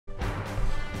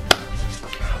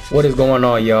What is going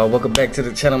on, y'all? Welcome back to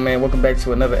the channel, man. Welcome back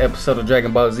to another episode of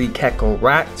Dragon Ball Z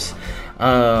Kakarot.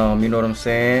 You know what I'm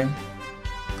saying?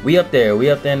 We up there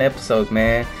in the episodes,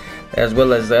 man, as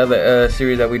well as the other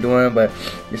series that we doing. But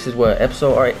this is what,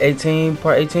 episode 18,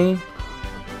 part 18.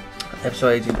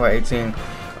 Episode 18, part 18.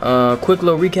 Quick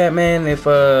little recap, man. If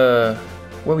where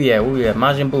we at?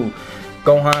 Majin Buu,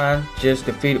 Gohan just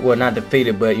defeated. Well, not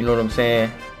defeated, but you know what I'm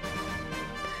saying.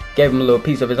 Gave him a little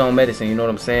piece of his own medicine, you know what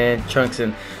I'm saying? Trunks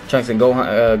and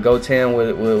Gohan, Goten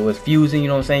was fusing, you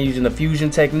know what I'm saying? Using the fusion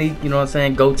technique, you know what I'm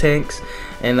saying? Gotenks.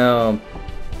 And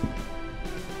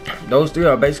those three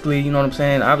are basically, you know what I'm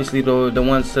saying? Obviously the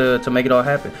ones to make it all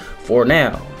happen. For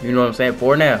now, you know what I'm saying?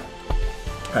 For now.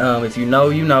 If you know,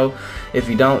 you know. If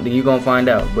you don't, then you're gonna find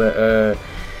out. But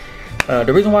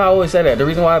the reason why I always say that, the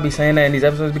reason why I be saying that in these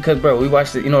episodes is because, bro, we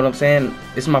watched it, you know what I'm saying?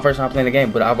 This is my first time playing the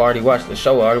game, but I've already watched the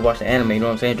show, I already watched the anime, you know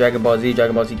what I'm saying? Dragon Ball Z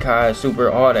Kai,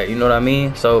 Super, all that, you know what I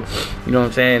mean? So, you know what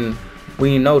I'm saying?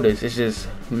 We know this, it's just,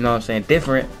 you know what I'm saying,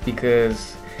 different,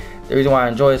 because the reason why I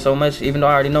enjoy it so much, even though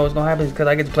I already know what's gonna happen, is because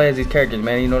I get to play as these characters,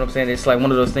 man, you know what I'm saying? It's like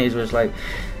one of those things where it's like,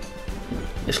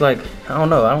 I don't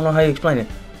know how you explain it.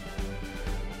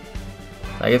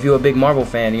 Like, if you're a big Marvel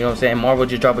fan, you know what I'm saying? Marvel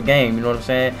just dropped a game, you know what I'm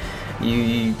saying?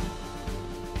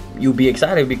 You'll be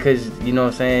excited because, you know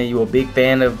what I'm saying, you're a big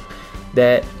fan of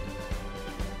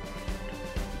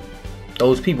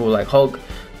those people like Hulk,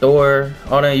 Thor,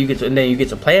 all that. And then you get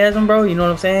to play as them, bro, you know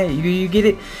what I'm saying? You get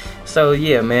it. So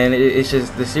yeah, man, it's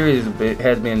just, the series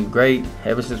has been great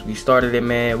ever since we started it,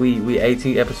 man. We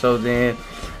 18 episodes in.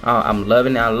 I'm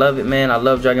loving it. I love it, man. I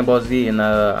love Dragon Ball Z, and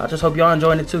I just hope y'all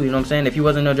enjoying it too, you know what I'm saying? If you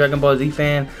wasn't a Dragon Ball Z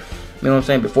fan, you know what I'm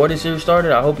saying, before this series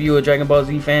started, I hope you're a Dragon Ball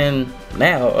Z fan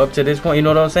now, up to this point, you know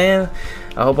what I'm saying?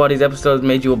 I hope all these episodes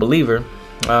made you a believer.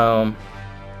 But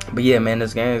yeah, man,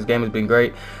 this game has been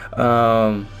great.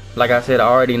 Like I said, I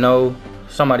already know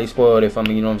somebody spoiled it for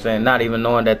me, you know what I'm saying? Not even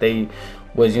knowing that they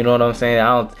was, you know what I'm saying?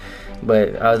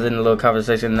 But I was in a little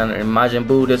conversation, and Majin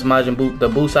Buu, the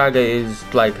Buu saga is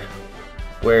like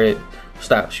where it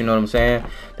stops, you know what I'm saying?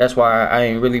 That's why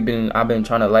I've been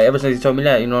trying to, like, ever since he told me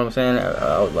that, you know what I'm saying,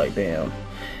 I was like, damn,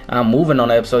 I'm moving on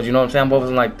the episodes, you know what I'm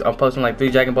saying? I'm posting like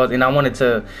 3 Dragon Balls, and I wanted to,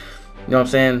 you know what I'm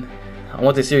saying, I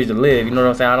want this series to live, you know what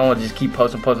I'm saying? I don't want to just keep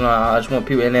posting, I just want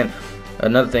people, and then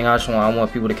another thing, I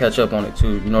want people to catch up on it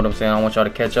too, you know what I'm saying? I want y'all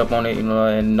to catch up on it, you know,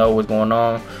 and know what's going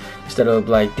on, instead of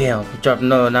like, damn, dropping,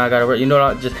 no, now I gotta, you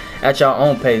know, just at your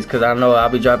own pace, because I know I'll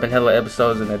be dropping hella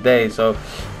episodes in a day, so,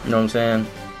 you know what I'm saying?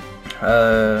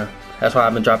 That's why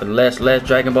I've been dropping less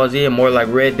Dragon Ball Z and more like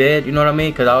Red Dead, you know what I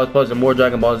mean? Because I was posting more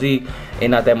Dragon Ball Z and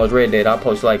not that much Red Dead. I'll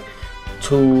post like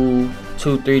 3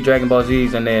 Dragon Ball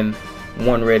Zs and then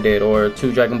 1 Red Dead, or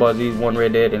 2 Dragon Ball Zs, 1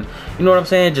 Red Dead, and you know what I'm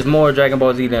saying? Just more Dragon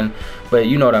Ball Z than, but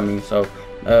you know what I mean. So,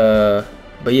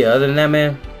 but yeah, other than that,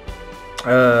 man,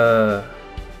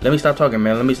 let me stop talking,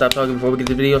 man. Let me stop talking before we get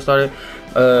the video started.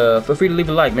 Feel free to leave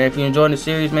a like, man. If you're enjoying the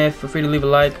series, man, feel free to leave a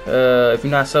like. If you're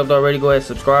not subbed already, go ahead and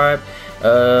subscribe.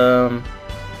 Yeah,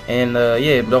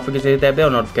 don't forget to hit that bell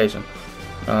notification.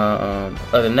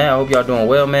 Other than that, I hope y'all doing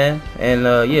well, man. And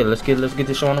yeah, let's get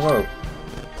this show on the road.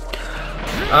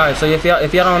 Alright, so if y'all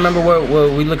don't remember what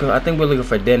we looking, I think we're looking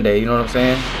for Dende, you know what I'm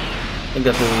saying? I think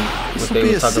that's what they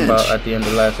were talking about at the end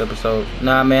of the last episode.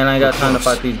 Nah, man, I ain't got time to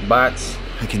fight these bots.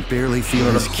 I can barely feel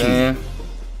his ki.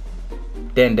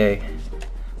 Dende.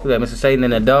 Who's that, Mr. Satan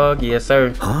and the dog? Yes,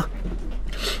 sir. Huh?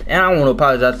 And I want to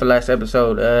apologize for last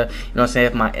episode. You know what I'm saying?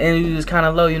 If my energy is kind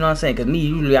of low, you know what I'm saying? Because me,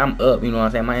 usually I'm up, you know what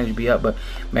I'm saying? My energy be up. But,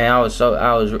 man,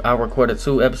 I recorded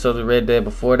 2 episodes of Red Dead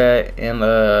before that. And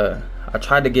I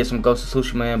tried to get some Ghost of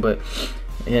Tsushima, but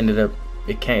it ended up,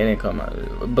 it didn't come out.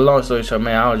 But long story short,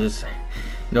 man, I was just, you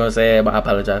know what I'm saying? But I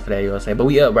apologize for that, you know what I'm saying? But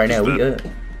we up right now. We up.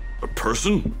 A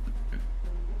person?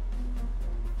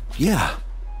 Yeah.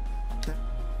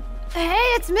 Hey,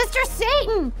 it's Mr.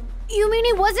 Satan! You mean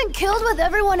he wasn't killed with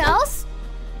everyone else?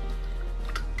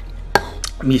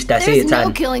 Mr. There's Satan.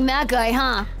 no killing that guy,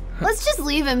 huh? Let's just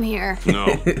leave him here. No.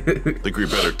 Think we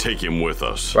better take him with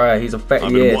us. Right, he's a fact.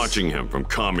 I've been watching him from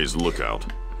Kami's lookout.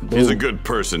 Boom. He's a good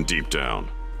person deep down.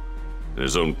 In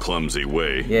his own clumsy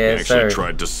way, he Yes, actually sir.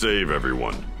 tried to save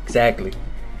everyone. Exactly.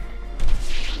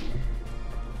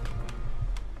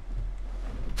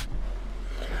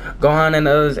 Gohan and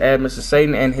the others add Mr.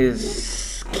 Satan and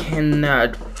his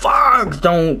cannot fogs.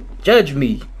 Don't judge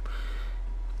me.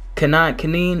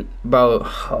 Kanin, bro.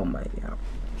 Oh my god.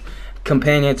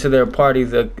 Companion to their party,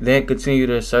 then continue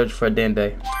to search for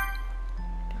Dende.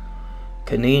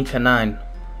 Kanin.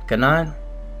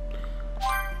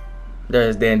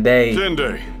 There's Dende.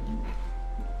 Dende,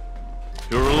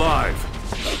 you're alive.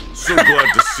 So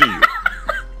glad to see you.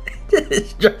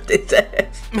 Just dropped his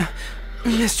ass.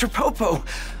 Mr. Popo,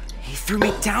 he threw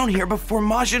me down here before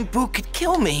Majin Buu could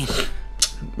kill me.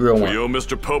 Real one. We owe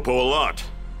Mr. Popo a lot.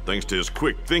 Thanks to his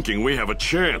quick thinking, we have a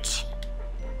chance.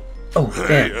 Oh,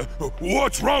 Hey, damn.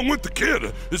 what's wrong with the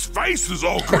kid? His face is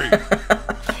all green.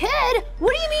 Kid?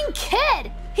 What do you mean,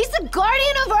 kid? He's the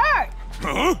guardian of Earth!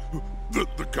 Huh? The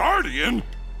Guardian?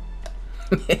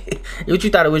 What you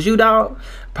thought it was you, dog?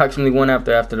 Approximately 1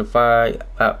 hour after the fight.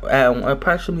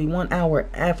 Approximately 1 hour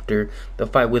after the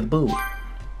fight with Boo.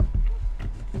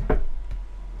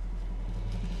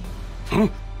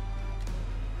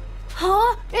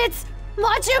 Huh? It's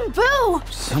Majin Buu!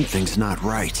 Something's not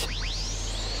right.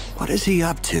 What is he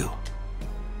up to?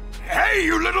 Hey,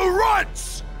 you little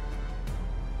runts!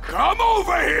 Come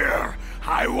over here!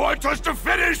 I want us to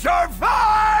finish our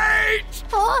fight!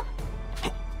 Huh?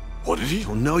 What did he?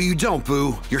 Oh, no, you don't,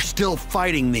 Boo. You're still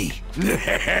fighting me.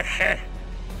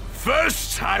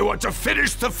 First, I want to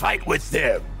finish the fight with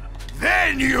them.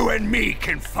 Then you and me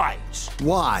can fight.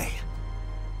 Why?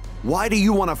 Why do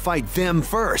you want to fight them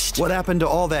first? What happened to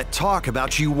all that talk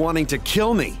about you wanting to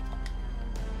kill me?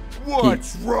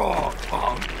 What's wrong,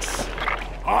 punks?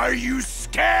 Are you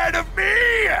scared of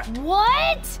me?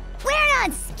 What? We're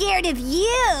not scared of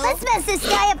you. Let's mess this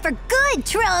guy up for good,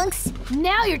 Trunks.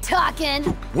 Now you're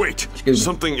talking. Wait, Excuse me.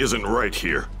 something isn't right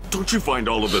here. Don't you find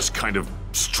all of this kind of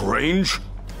strange?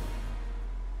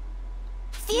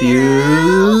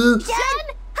 Fusion.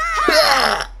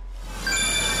 Ha!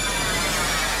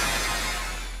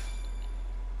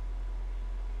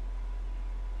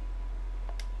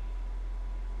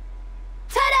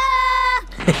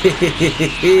 Ta-da!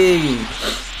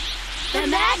 The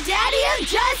Mad Daddy of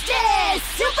Justice!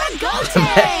 Super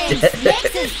Gotenks!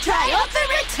 Makes his triumphant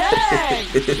return!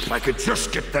 If I could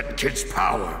just get that kid's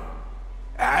power.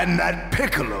 And that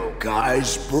Piccolo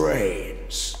guy's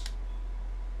brains.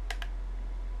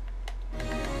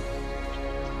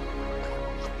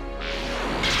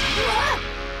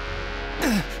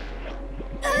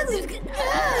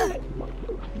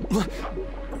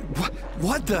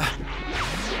 What the?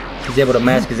 He's able to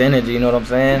mask his energy, you know what I'm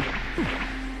saying?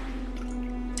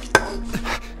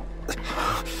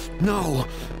 No.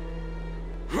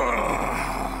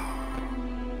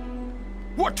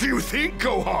 What do you think,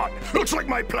 Gohan? Looks like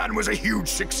my plan was a huge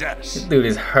success. This dude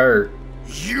is hurt.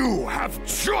 You have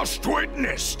just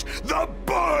witnessed the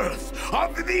birth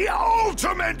of the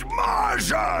ultimate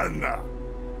Martian!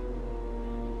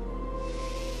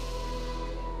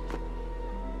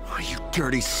 Oh, you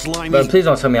dirty slimy. Bro, please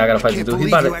don't tell me I gotta fight this Can't dude. He's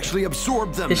believe about you to. actually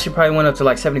absorbed them. His shit probably went up to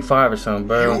like 75 or something, You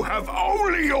bro. have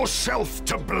only yourself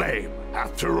to blame.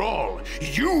 After all,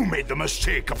 you made the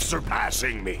mistake of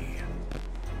surpassing me.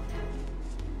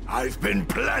 I've been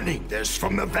planning this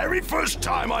from the very first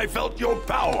time I felt your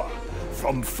power,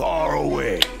 from far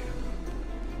away.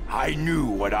 I knew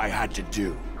what I had to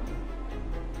do.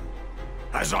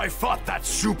 As I fought that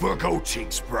Super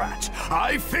Gotenks brat,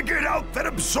 I figured out that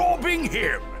absorbing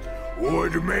him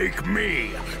would make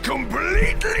me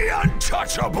completely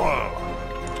untouchable.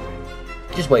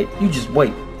 Just wait. You just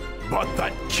wait. But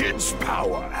that kid's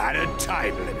power had a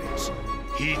time limit.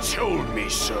 He told me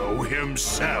so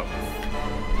himself.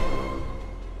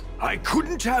 I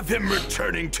couldn't have him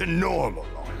returning to normal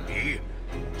on me,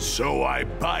 so I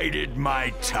bided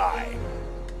my time.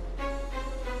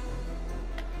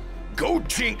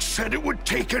 Gotenks said it would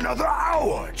take another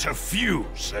hour to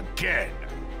fuse again,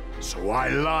 so I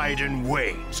lied in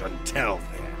wait until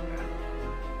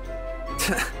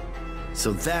then.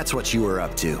 So that's what you were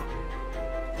up to.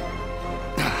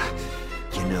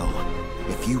 You know,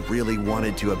 if you really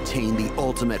wanted to obtain the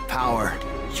ultimate power,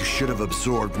 you should have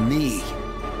absorbed me.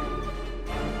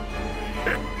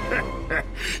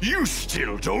 You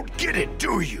still don't get it,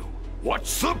 do you?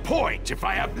 What's the point if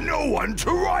I have no one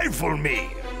to rival me?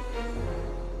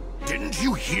 Didn't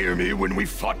you hear me when we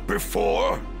fought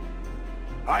before?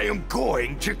 I am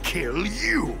going to kill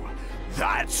you.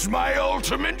 That's my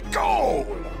ultimate goal.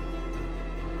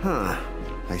 Huh,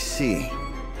 I see.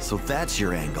 So that's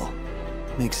your angle.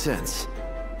 Makes sense.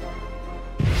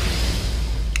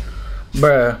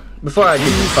 Bruh, before I get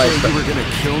Did you this fight say you started, were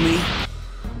gonna kill me?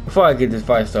 before I get this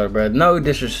fight started, bruh, no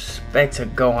disrespect to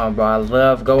Gohan, bro. I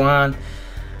love Gohan,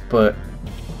 but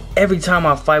every time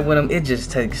I fight with him, it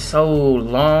just takes so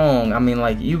long. I mean,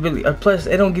 like, you really, plus,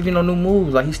 it don't give you no new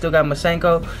moves. Like, he still got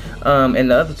Masenko,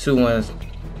 and the other two ones,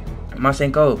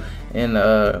 Masenko, and,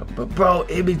 but bro,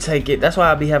 it be taking, that's why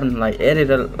I be having, like,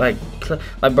 like,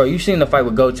 bro, you seen the fight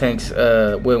with Gotenks,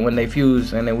 when they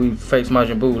fused, and then we faced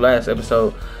Majin Buu last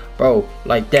episode, bro,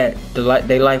 like that,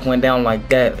 their life went down like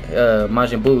that,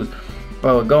 Majin Buu's,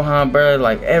 bro, Gohan, bro,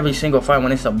 like, every single fight,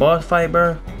 when it's a boss fight,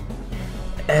 bro,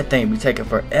 That thing be taking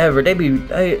forever. They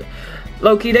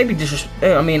low key. They be just.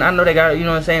 I mean, I know they got, you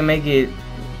know what I'm saying, make it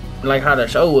like how the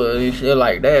show was and shit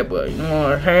like that. But you know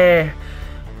what I'm saying.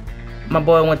 My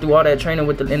boy went through all that training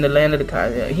in the land of the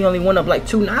Kai. He only went up like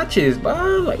 2 notches,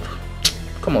 bro. Like,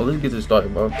 come on, let's get this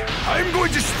started, bro. I'm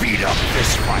going to speed up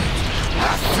this fight.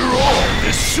 After all,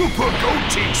 this super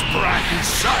goatee brat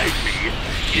inside me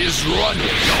is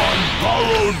running on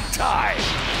borrowed time.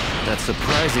 That's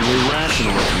surprisingly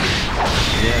rational of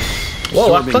you. Yes.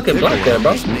 Whoa, I fucking blocked that,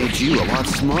 bro. Has made you a lot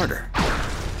smarter.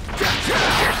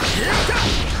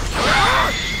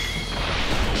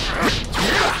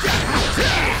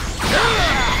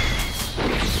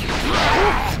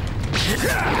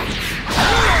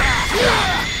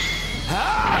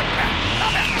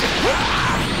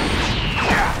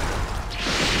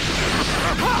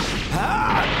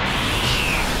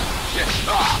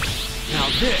 Now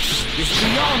this is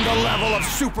beyond the level of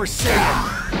Super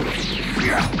Saiyan.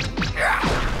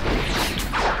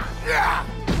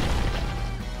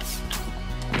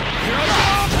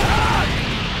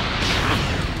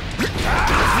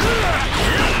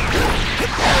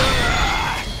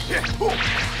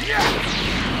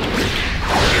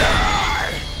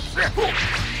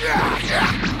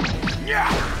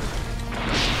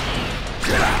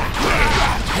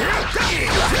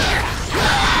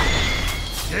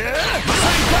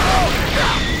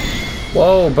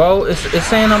 Whoa, bro, it's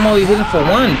saying I'm only hitting for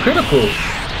 1 critical.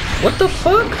 What the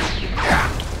fuck?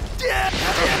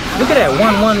 Look at that,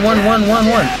 1, 1, 1, 1, 1,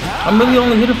 1. I'm really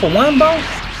only hitting for 1, bro.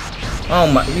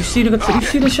 Oh my, you see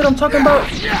the shit I'm talking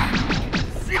about?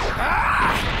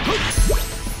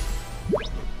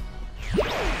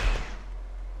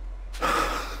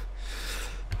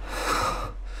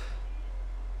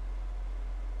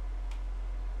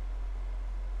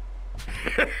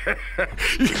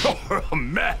 You're a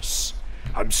mess.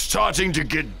 I'm starting to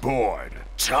get bored.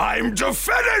 Time to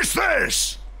finish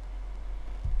this!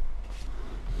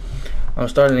 I'm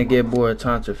starting to get bored.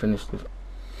 Time to finish this.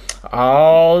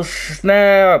 Oh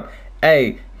snap!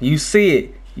 Hey, you see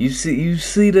it? You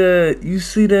see the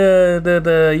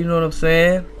you know what I'm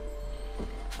saying?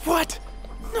 What?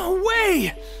 No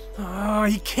way! Oh,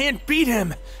 he can't beat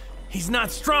him. He's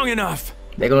not strong enough.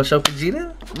 They gonna show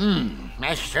Vegeta?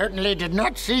 I certainly did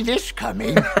not see this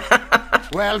coming.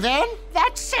 Well then,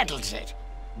 that settles it.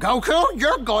 Goku,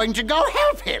 you're going to go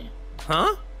help him.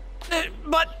 Huh?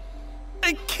 But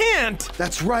I can't.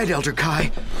 That's right, Elder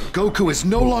Kai. Goku is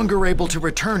no longer able to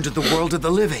return to the world of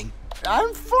the living.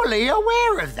 I'm fully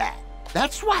aware of that.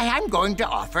 That's why I'm going to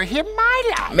offer him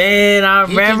my life. Man, I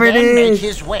remember he can then make this.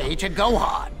 his way to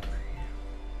Gohan.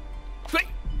 Wait,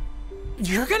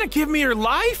 you're gonna give me your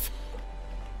life?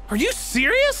 Are you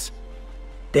serious?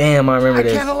 Damn, I remember I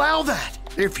this. can't allow that.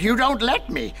 If you don't let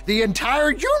me, the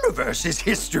entire universe is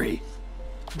history.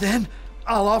 Then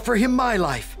I'll offer him my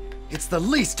life. It's the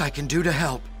least I can do to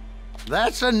help.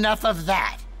 That's enough of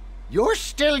that. You're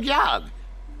still young.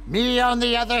 Me, on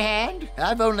the other hand,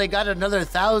 I've only got another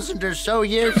 1,000 or so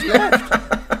years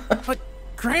left. But,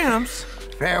 Gramps...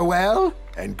 Farewell,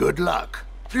 and good luck.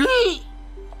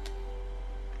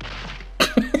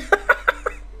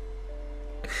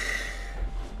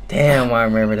 Damn, I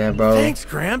remember that, bro. Thanks,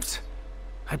 Gramps.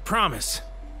 I promise.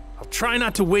 I'll try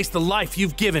not to waste the life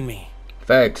you've given me.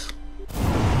 Facts.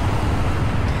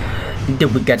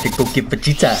 Then we got to go get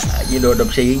Vegeta. You know what I'm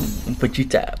saying?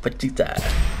 Vegeta.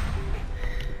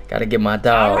 Gotta get my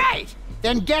dog. All right,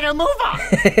 then get a move on.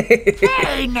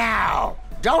 Hey now,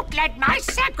 don't let my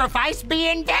sacrifice be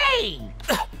in vain.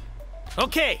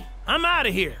 Okay, I'm out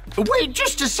of here. Wait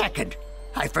just a second.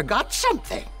 I forgot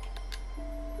something.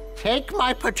 Take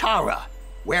my Potara.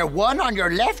 Wear one on your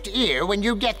left ear when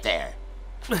you get there.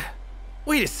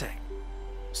 Wait a sec.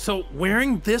 So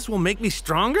wearing this will make me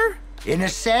stronger? In a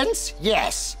sense,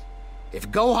 yes.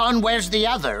 If Gohan wears the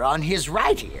other on his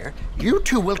right ear, you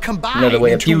two will combine Another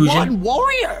way of into fusion. one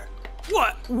warrior.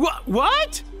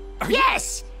 What?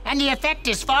 Yes, and the effect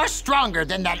is far stronger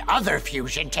than that other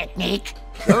fusion technique.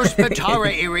 Those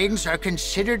Potara earrings are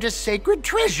considered a sacred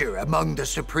treasure among the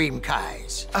Supreme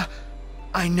Kais.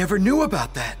 I never knew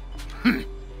about that.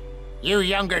 You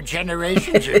younger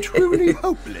generations are truly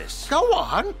hopeless. Go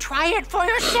on, try it for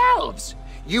yourselves.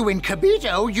 You and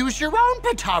Kibito use your own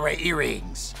Potara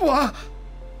earrings. What?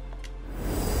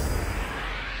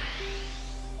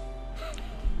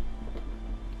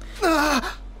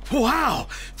 Wow,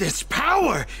 this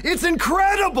power, it's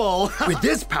incredible! With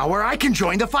this power, I can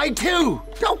join the fight too!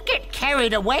 Don't get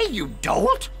carried away, you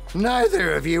dolt!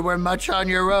 Neither of you were much on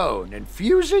your own, and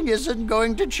fusing isn't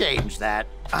going to change that.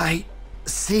 I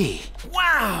see.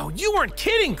 Wow, you weren't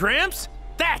kidding, Gramps.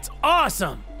 That's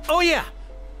awesome. Oh yeah,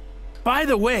 By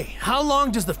the way, how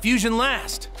long does the fusion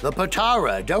last? The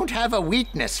Potara don't have a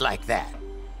weakness like that.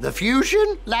 The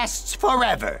fusion lasts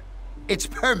forever. It's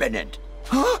permanent.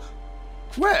 Huh?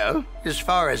 Well, as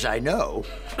far as I know.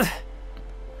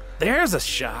 There's a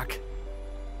shock.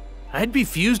 I'd be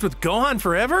fused with Gohan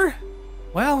forever?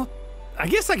 Well, I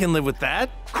guess I can live with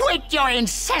that. Quit your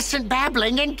incessant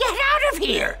babbling and get out of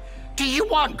here! Do you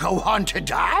want Gohan to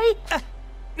die?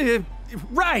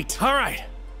 Right, all right.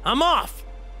 I'm off.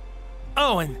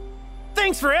 Oh, and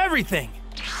thanks for everything.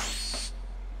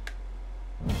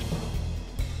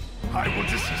 I will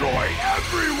destroy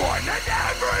everyone and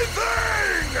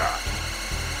everything!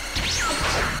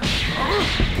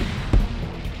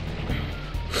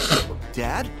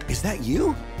 Dad, is that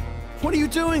you? What are you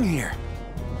doing here?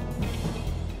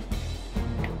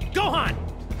 Gohan,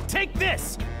 take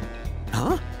this.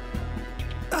 Huh?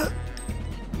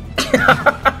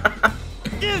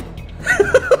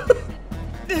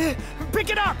 Pick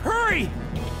it up, hurry!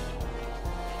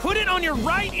 Put it on your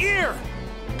right ear.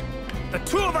 The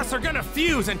two of us are gonna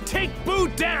fuse and take Boo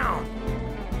down.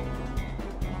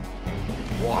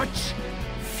 What?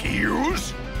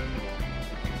 Fuse?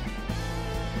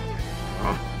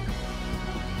 Huh?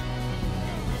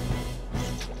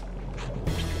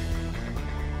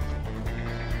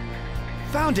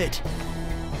 Found it!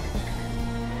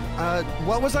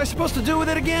 What was I supposed to do with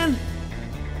it again?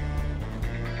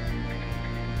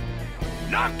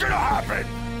 Not gonna happen!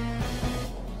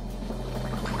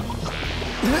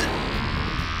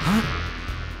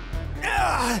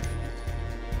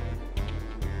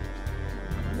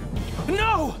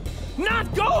 No! Not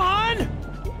Gohan!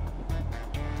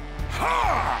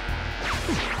 Ha!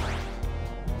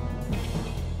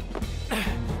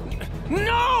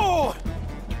 No!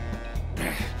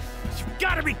 You've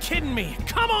gotta be kidding me!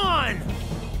 Come on!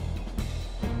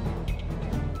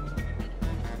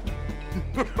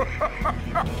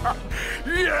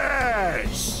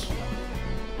 Yes!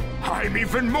 I'm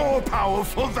even more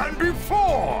powerful than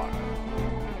before!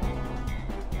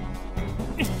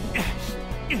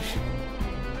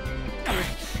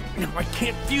 No, I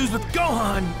can't fuse with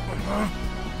Gohan!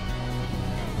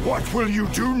 What will you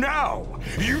do now?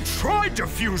 You tried to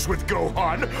fuse with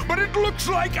Gohan, but it looks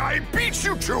like I beat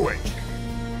you to it!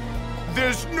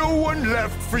 There's no one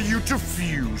left for you to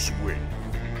fuse with.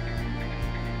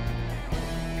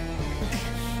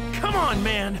 Come on,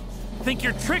 man! Think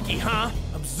you're tricky, huh?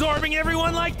 Absorbing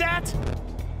everyone like that?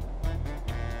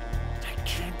 I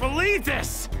can't believe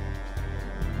this!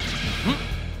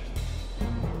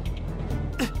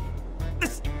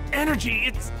 This energy,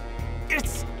 it's...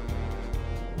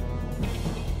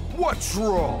 What's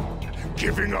wrong?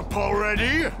 Giving up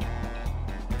already?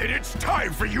 Then it's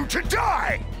time for you to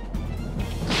die!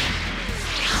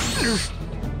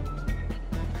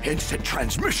 Instant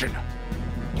transmission!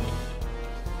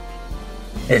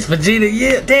 It's Vegeta,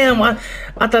 yeah, damn,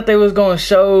 I thought they was gonna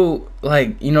show,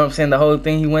 like, you know what I'm saying, the whole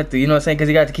thing he went through, you know what I'm saying, because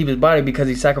he got to keep his body because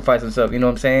he sacrificed himself, you know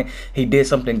what I'm saying, he did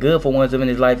something good for once in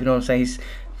his life, you know what I'm saying, he's,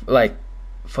 like,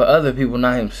 for other people,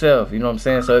 not himself, you know what I'm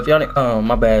saying, so if y'all,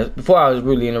 my bad, before I was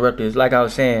really interrupted, it's like I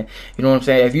was saying, you know what I'm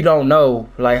saying, if you don't know,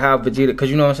 like, how Vegeta, because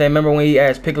you know what I'm saying, remember when he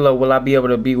asked Piccolo, will I be able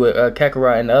to be with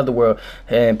Kakarot in the other world,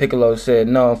 and Piccolo said,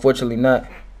 no, unfortunately not,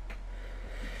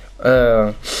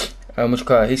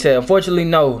 he said, unfortunately,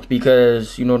 no,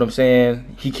 because, you know what I'm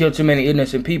saying, he killed too many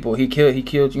innocent people. He killed,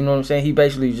 you know what I'm saying? He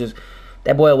basically just,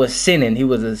 that boy was sinning. He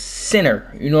was a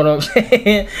sinner, you know what I'm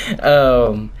saying?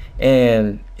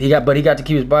 And he got to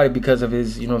keep his body because of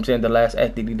his, you know what I'm saying, the last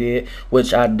act that he did,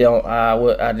 which I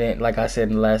didn't, like I said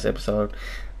in the last episode,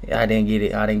 I didn't get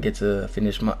it. I didn't get to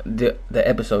finish the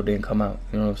episode didn't come out,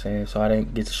 you know what I'm saying? So I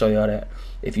didn't get to show y'all that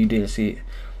if you didn't see it.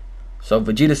 So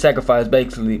Vegeta's sacrifice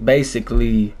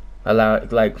basically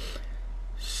allowed, like,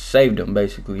 saved him,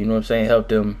 basically, you know what I'm saying,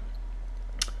 helped him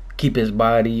keep his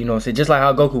body, you know what I'm saying, just like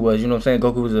how Goku was, you know what I'm saying,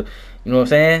 Goku was a, you know what I'm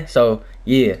saying, so,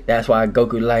 yeah, that's why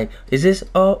Goku, like, is this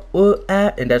all,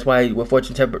 and that's why with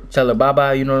fortune teller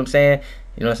bye-bye, you know what I'm saying,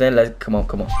 let's, come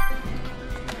on,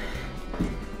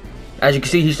 as you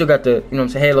can see, he still got the, you know what I'm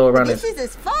saying, halo around this is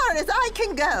as far as I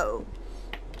can go.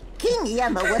 King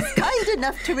Yama was kind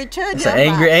enough to return it's your an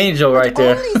angry body, angel right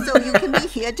there. Only so you can be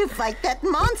here to fight that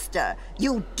monster.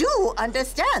 You do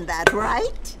understand that,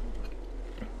 right?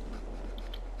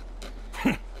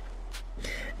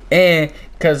 And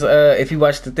because if you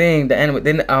watch the thing, the anime,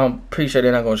 then I'm pretty sure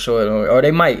they're not gonna show it, or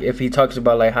they might if he talks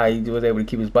about like how he was able to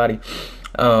keep his body.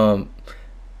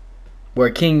 Where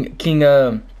King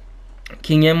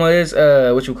King Yama is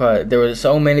what you call it. There were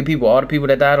so many people, all the people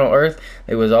that died on Earth,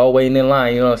 they was all waiting in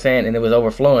line, you know what I'm saying, and it was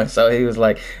overflowing. So he was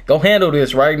like, "Go handle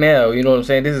this right now," you know what I'm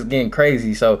saying. This is getting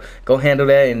crazy, so go handle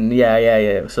that. And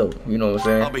yeah. So you know what I'm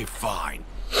saying. I'll be fine.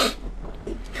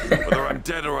 Whether I'm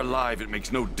dead or alive, it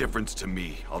makes no difference to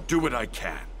me. I'll do what I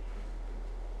can.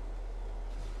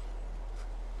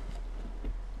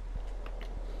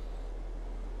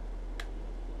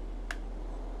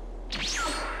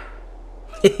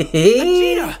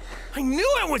 Vegeta! I knew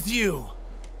it was you!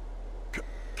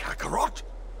 Kakarot?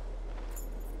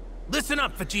 Listen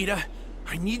up, Vegeta.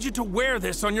 I need you to wear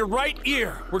this on your right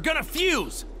ear. We're gonna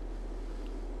fuse!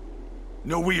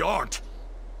 No, we aren't.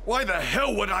 Why the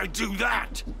hell would I do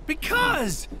that?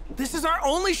 Because this is our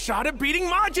only shot at beating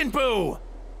Majin Buu!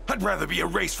 I'd rather be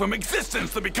erased from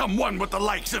existence than become one with the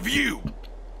likes of you!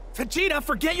 Vegeta,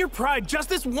 forget your pride just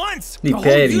this once! He the whole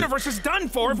petty. universe is done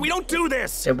for if we don't do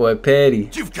this! That boy petty.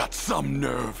 You've got some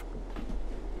nerve.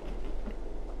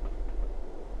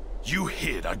 You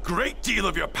hid a great deal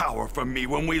of your power from me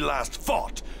when we last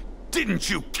fought, didn't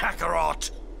you,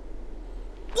 Kakarot?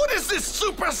 What is this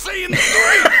Super Saiyan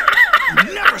 3?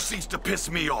 You never cease to piss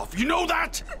me off, you know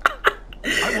that?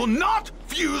 I will not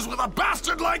fuse with a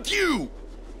bastard like you!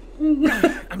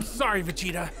 I'm sorry,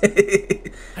 Vegeta.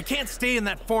 I can't stay in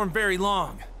that form very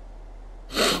long.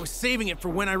 I was saving it for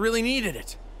when I really needed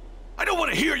it. I don't want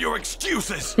to hear your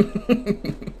excuses!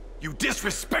 You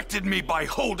disrespected me by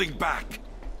holding back.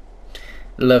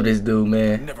 Love this dude,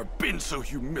 man. Never been so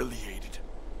humiliated.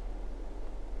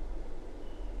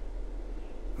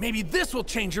 Maybe this will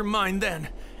change your mind then.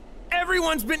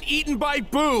 Everyone's been eaten by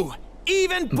Buu,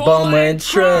 even Bulma and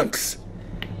Trunks.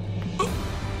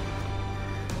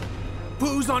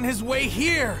 Buu's on his way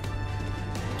here.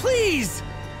 Please,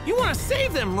 you want to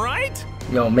save them, right?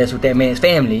 You don't mess with that man's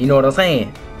family, you know what I'm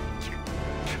saying?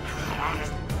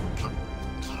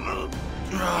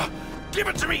 Give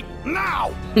it to me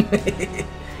now!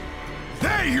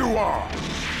 There you are!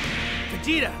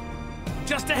 Vegeta,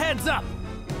 just a heads up.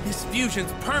 This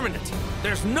fusion's permanent.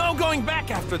 There's no going back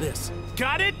after this.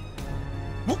 Got it?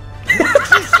 What did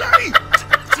you say?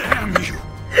 Damn you!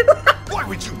 Why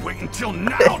would you wait until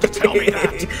now to tell me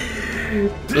that?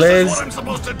 This is what I'm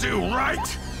supposed to do,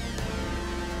 right?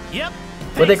 Yep.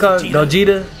 What they call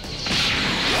Gogeta?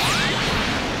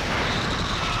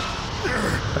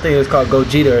 I think it was called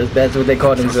Gogeta. That's what they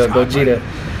called him, Gogeta.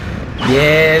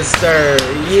 Yes, sir.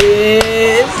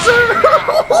 Yes, sir.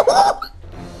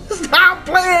 Stop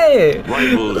playing.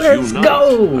 Rivals Let's unite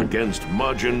go against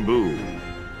Majin Buu.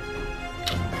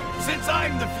 Since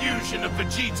I'm the fusion of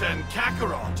Vegeta and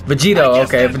Kakarot. Vegito,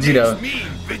 okay, Vegito. Me,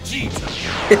 Vegeta.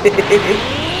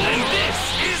 And this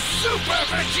is Super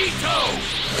Vegito.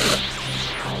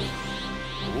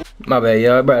 My bad,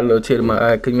 y'all. I brought a little tear to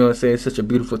my eye, cause you know what I'm saying. It's such a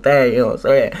beautiful thing, you know what I'm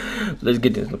saying. Let's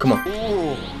get this. Come on.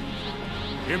 Ooh,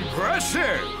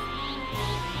 impressive.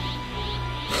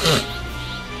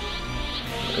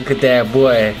 Look at that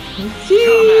boy.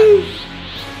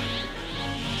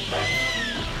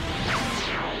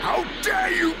 How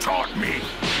dare you taunt me?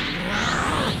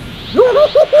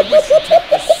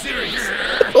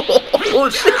 Oh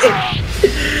shit!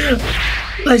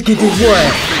 Let's get this boy.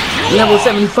 Level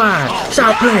 75.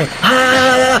 Stop playing.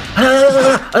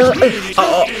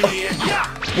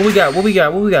 What we got? What we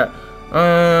got? What we got?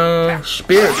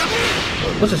 Spirit.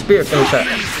 What's a spirit finish at?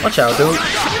 Watch out, dude.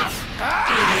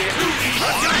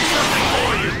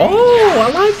 Oh, I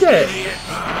like that.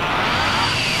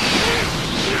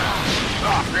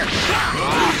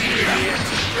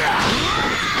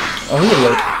 Oh, he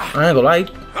look. I ain't gonna lie.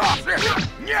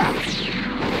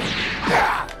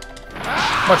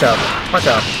 Watch out. Watch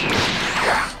out.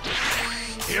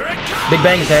 Big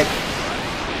bang attack.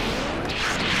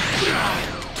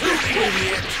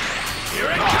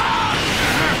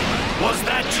 Was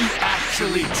that you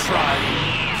actually trying?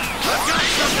 I've got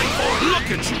something for you. Look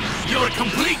at you. You're a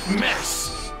complete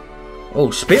mess.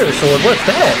 Oh, spirit sword. What's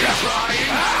that?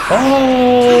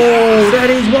 Oh, that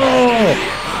is wrong.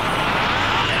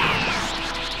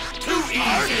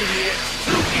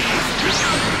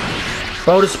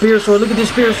 Bro, the spirit sword. Look at this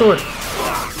spirit sword.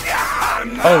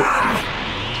 Oh.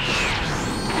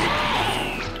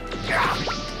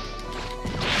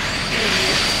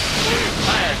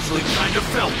 I actually kind of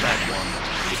felt that one.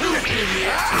 You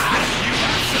idiots. You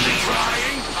actually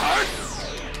trying?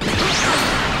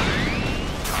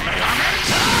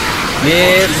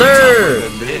 Yes, sir.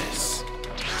 This.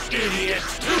 Idiot.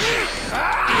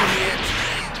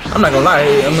 I'm not gonna lie.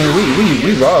 I mean,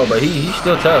 we raw, but he's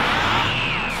still tough.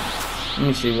 Let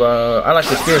me see. I like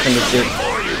the spirit from this shit,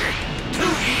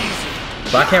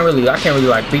 but I can't really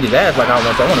like beat his ass like I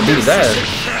want to. I want to beat his ass.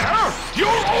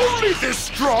 only this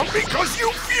strong because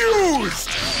you fused!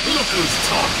 Look who's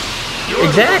talking. You're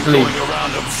Exactly. going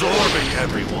around absorbing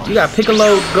everyone. You got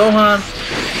Piccolo, Gohan,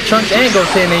 Trunks, and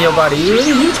Goten in your body. What are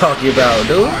you talking about,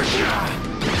 dude?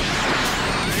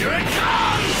 Here it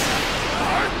comes!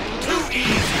 Too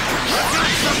easy. Let's do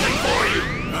something for you.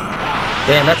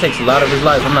 Damn, that takes a lot of his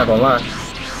life. I'm not gonna lie.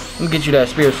 Let me get you that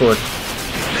spirit sword.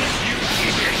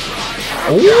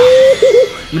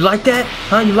 Ooh, you like that?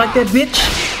 Huh? You like that,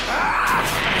 bitch?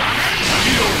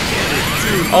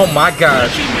 Oh my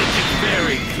gosh.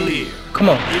 Very clear. Come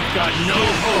on. You've got no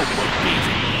hope of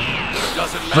beating me.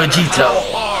 Doesn't matter Vegito.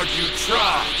 how hard you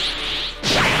try.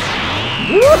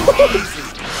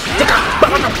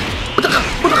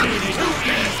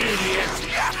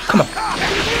 Come on.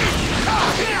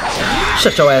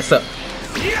 Shut your ass up.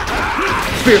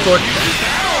 Spirit sword.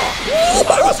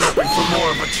 I was hoping for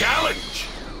more of a challenge.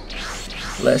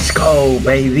 Let's go,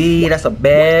 baby. That's a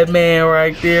bad man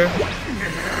right there.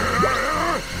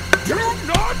 Do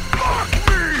not block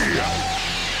me!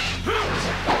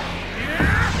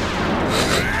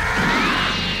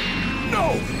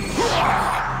 No!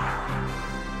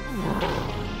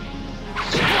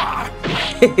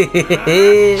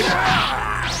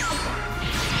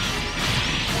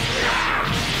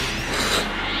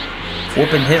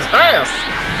 Whooping his ass.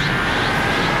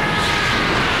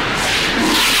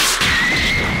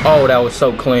 Oh, that was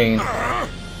so clean.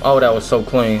 Oh, that was so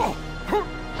clean.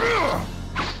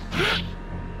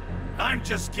 I'm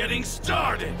just getting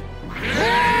started.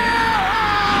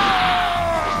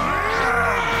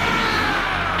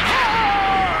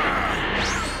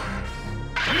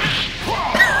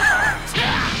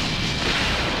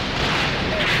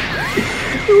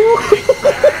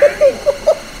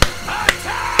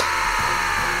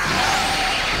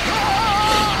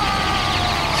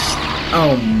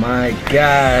 Oh my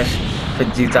gosh.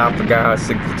 Vegeta, I forgot how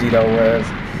sick Vegeta was.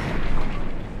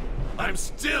 I'm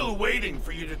still waiting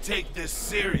for you to take this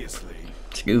seriously.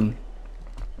 Excuse me.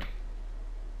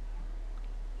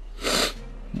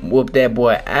 Whoop that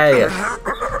boy ass.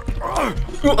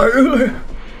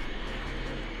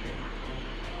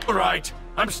 Alright,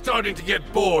 I'm starting to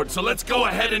get bored, so let's go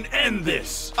ahead and end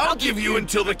this. I'll give you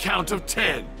until the count of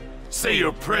 10. Say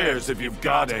your prayers if you've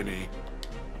got any.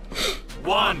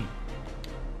 1,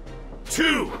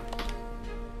 2,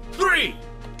 3,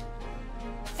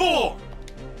 4.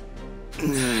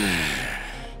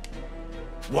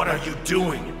 What are you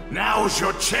doing? Now's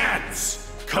your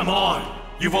chance. Come on.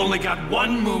 You've only got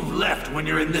one move left when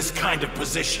you're in this kind of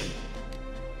position.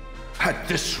 At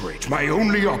this rate, my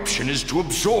only option is to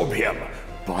absorb him.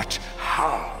 But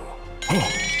how?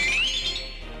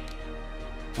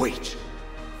 Wait.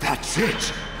 That's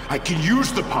it. I can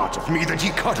use the part of me that he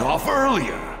cut off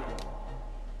earlier.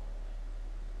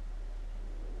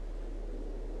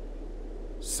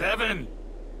 7,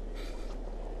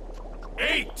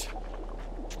 8.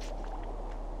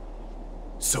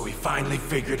 So he finally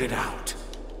figured it out.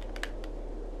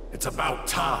 It's about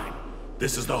time.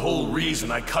 This is the whole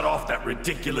reason I cut off that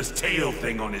ridiculous tail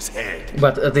thing on his head.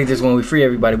 But I think this when we free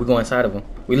everybody, we go inside of him.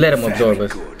 We let him absorb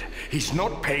us. Good. He's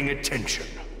not paying attention.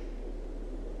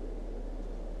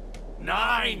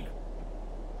 9.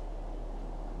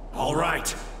 All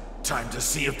right. Time to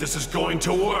see if this is going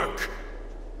to work.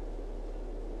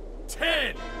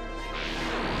 10.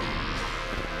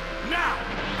 Now,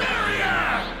 there he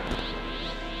is!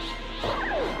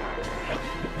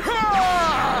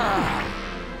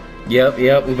 Yep, we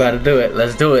about to do it.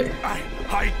 Let's do it.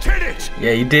 I did it!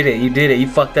 Yeah, you did it. You did it. You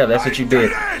fucked up. That's what you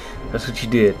did. That's what you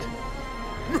did.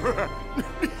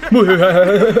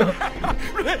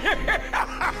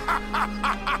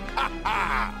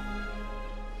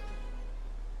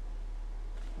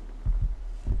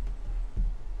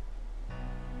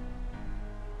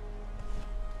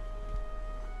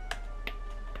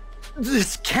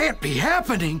 This can't be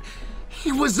happening.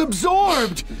 He was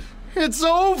absorbed. It's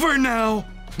over now.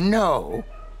 No,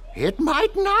 it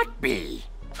might not be.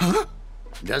 Huh?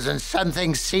 Doesn't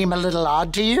something seem a little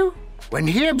odd to you? When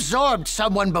he absorbed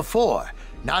someone before,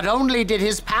 not only did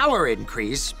his power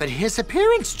increase, but his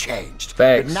appearance changed.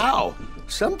 Facts. But now,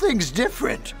 something's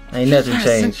different. Ain't nothing It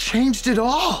hasn't changed. changed at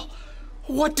all.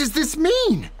 What does this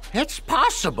mean? It's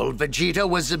possible Vegeta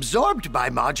was absorbed by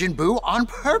Majin Buu on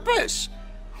purpose.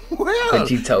 Well,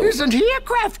 Vegito. isn't he a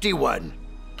crafty one?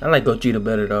 I like Gogeta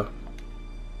better though.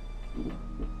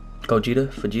 Gogeta?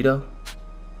 Vegito?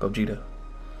 Gogeta.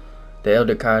 The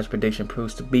Elder Kai's prediction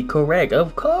proves to be correct.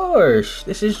 Of course!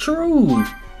 This is true!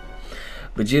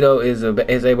 Vegito is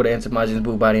able to enter Majin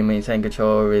Buu body and maintain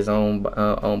control of his own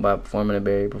by performing a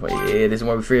barrier before. Yeah, this is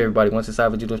where we free everybody. Once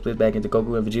inside, Vegito splits back into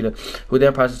Goku and Vegeta, who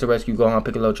then process to rescue Gohan,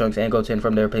 Piccolo, Trunks, and Goten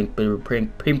from their pink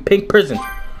prison.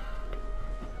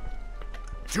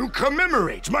 To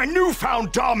commemorate my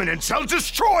newfound dominance, I'll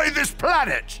destroy this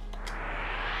planet!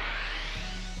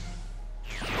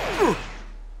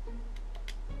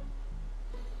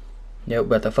 Yep,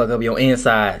 about to fuck up your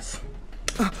insides.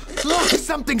 Look,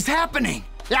 something's happening!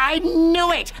 I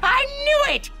knew it! I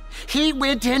knew it! He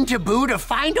went into Boo to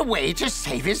find a way to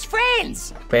save his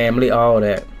friends. Family, all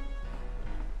that.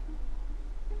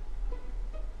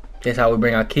 That's how we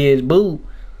bring our kids Boo.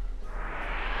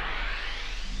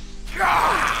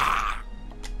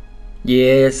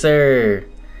 Yes, sir.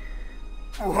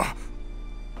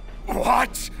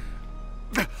 What?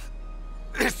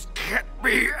 This can't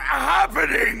be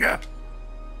happening!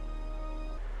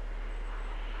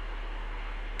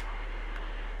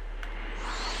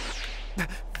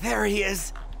 There he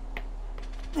is.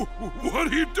 What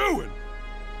are you doing?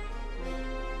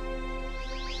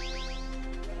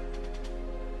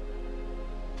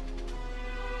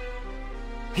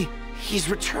 He's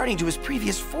returning to his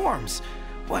previous forms.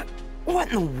 What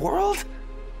in the world?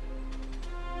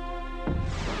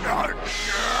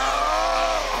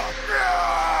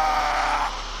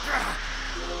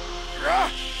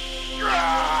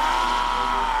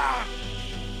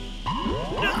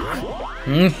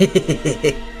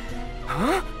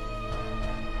 Huh?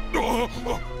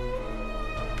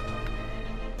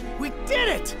 We did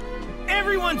it!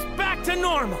 Everyone's back to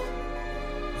normal.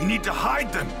 We need to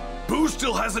hide them. Boo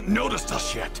still hasn't noticed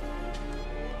us yet.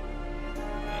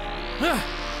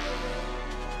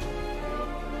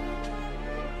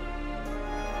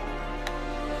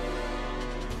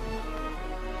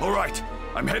 All right,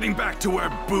 I'm heading back to where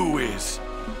Boo is.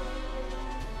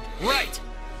 Right.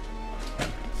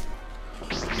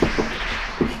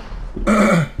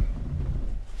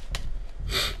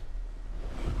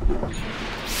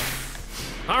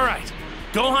 All right,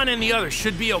 Gohan and the others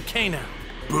should be okay now.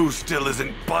 Boo still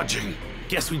isn't budging.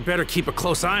 Guess we'd better keep a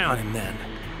close eye on him then.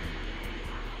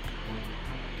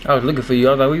 I was looking for you.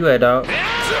 I was like, where you at, dog?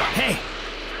 Hey!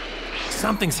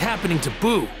 Something's happening to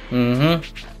Boo.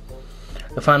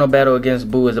 Mm-hmm. The final battle against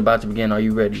Boo is about to begin. Are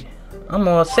you ready? I'm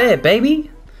all set,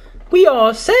 baby. We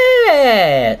all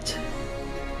set.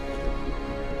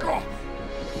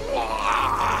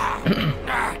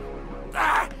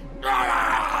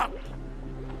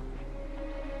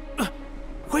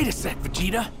 Wait a sec,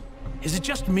 Vegeta. Is it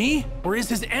just me, or is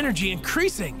his energy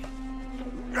increasing?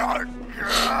 There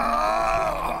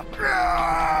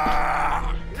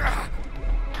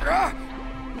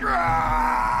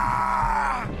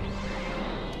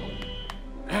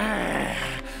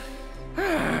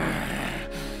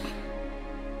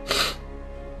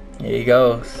he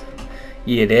goes.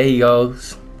 Yeah, there he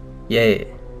goes. Yeah.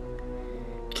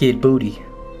 Kid Booty.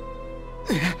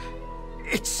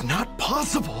 It's not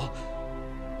possible.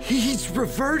 He's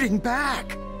reverting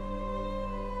back.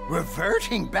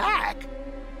 Reverting back?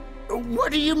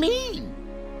 What do you mean?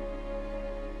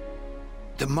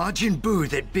 The Majin Buu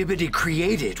that Bibbidi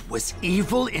created was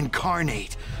evil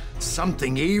incarnate.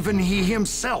 Something even he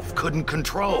himself couldn't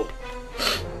control.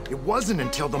 It wasn't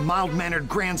until the mild-mannered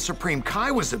Grand Supreme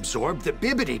Kai was absorbed that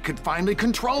Bibbidi could finally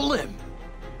control him.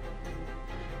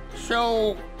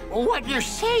 So, what you're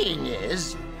saying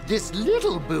is, this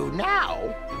little Buu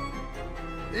now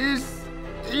is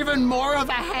even more of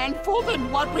a handful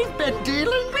than what we've been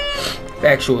dealing with?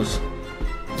 Factuals.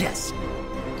 Yes.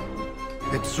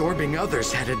 Absorbing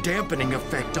others had a dampening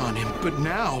effect on him, but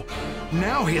now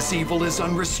his evil is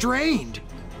unrestrained.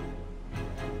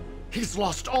 He's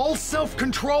lost all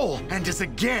self-control and is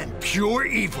again pure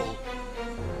evil.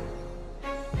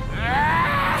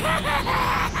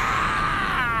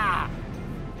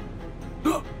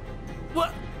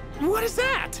 What is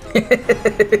that?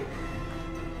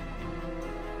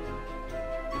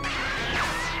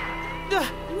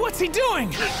 What's he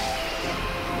doing?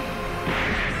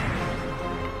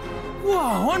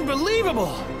 Whoa,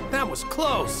 unbelievable! That was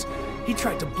close. He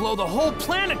tried to blow the whole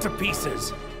planet to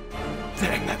pieces.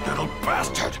 Dang that little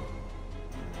bastard!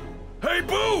 Hey,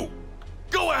 Boo!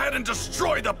 Go ahead and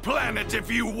destroy the planet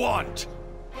if you want!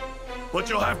 But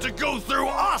you'll have to go through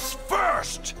us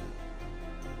first!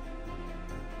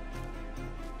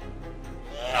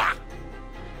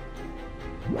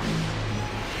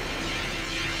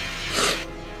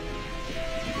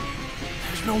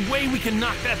 There's no way we can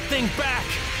knock that thing back!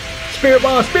 Spirit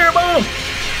Bomb! Spirit Bomb!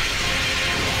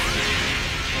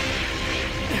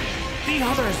 The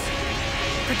others!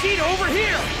 Vegeta, over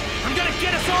here! I'm gonna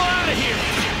get us all out of here!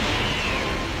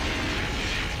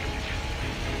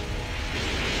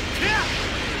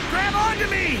 to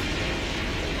me!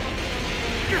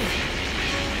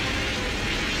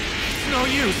 It's no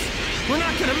use. We're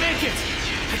not gonna make it.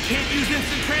 I can't use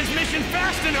instant transmission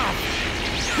fast enough.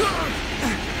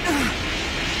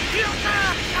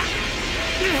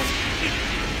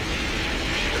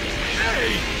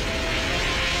 Hey!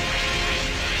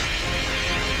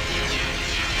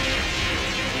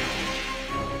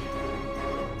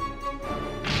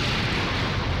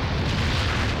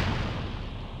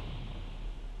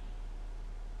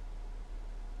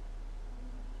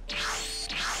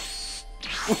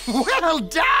 Well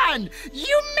done!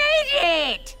 You made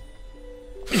it!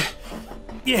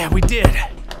 Yeah, we did.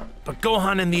 But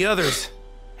Gohan and the others,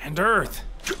 and Earth.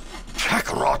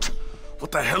 Kakarot!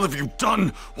 What the hell have you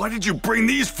done? Why did you bring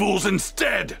these fools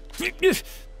instead?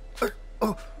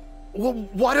 Well,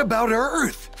 what about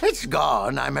Earth? It's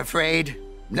gone, I'm afraid.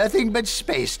 Nothing but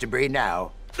space debris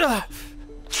now.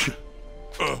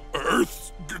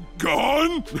 Earth's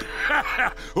gone?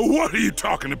 What are you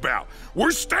talking about?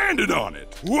 We're standing on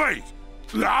it. Wait,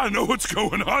 I know what's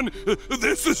going on.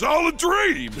 This is all a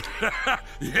dream.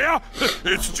 Yeah,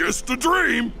 it's just a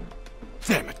dream.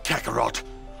 Damn it, Kakarot.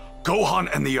 Gohan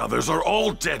and the others are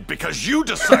all dead because you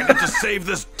decided to save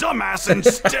this dumbass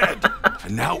instead.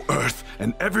 And now Earth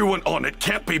and everyone on it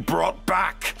can't be brought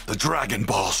back. The Dragon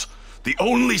Balls, the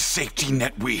only safety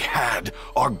net we had,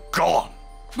 are gone.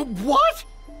 What?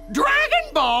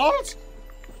 Dragon Balls?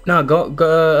 No,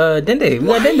 Dende. We got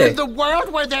Why in Dende. the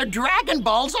world were there Dragon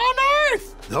Balls on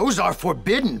Earth? Those are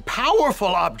forbidden, powerful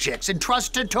objects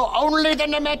entrusted to only the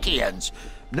Namekians.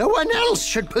 No one else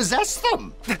should possess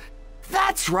them.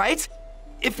 That's right!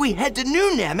 If we head to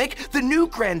New Namek, the new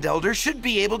Grand Elder should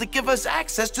be able to give us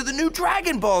access to the new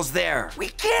Dragon Balls there. We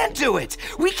can do it!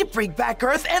 We can bring back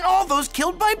Earth and all those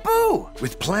killed by Boo!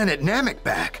 With Planet Namek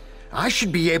back, I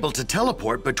should be able to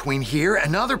teleport between here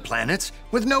and other planets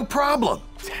with no problem.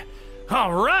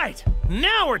 All right,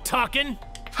 now we're talking.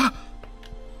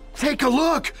 Take a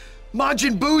look!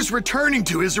 Majin Buu's returning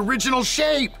to his original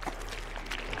shape!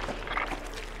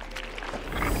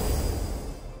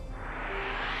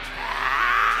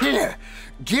 Here,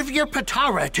 give your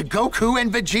Potara to Goku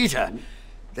and Vegeta.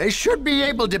 They should be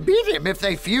able to beat him if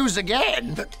they fuse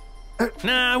again.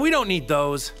 Nah, we don't need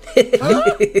those.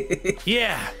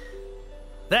 Yeah,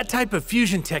 that type of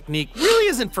fusion technique really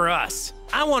isn't for us.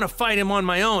 I want to fight him on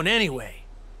my own anyway.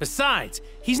 Besides,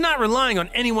 he's not relying on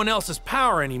anyone else's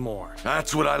power anymore.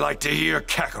 That's what I like to hear,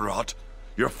 Kakarot.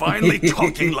 You're finally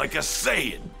talking like a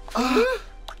Saiyan.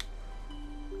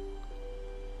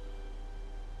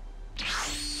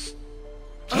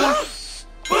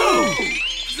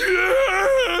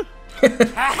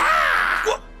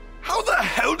 How the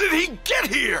hell did he get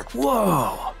here?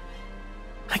 Whoa.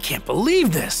 I can't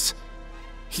believe this.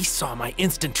 He saw my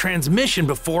instant transmission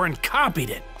before and copied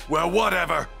it. Well,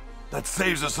 whatever. That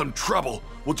saves us some trouble.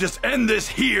 We'll just end this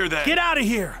here then. Get out of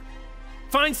here.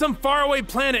 Find some faraway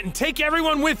planet and take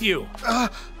everyone with you.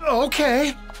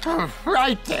 Okay.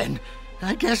 Right then.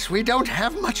 I guess we don't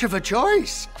have much of a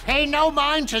choice. Pay no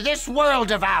mind to this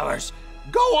world of ours.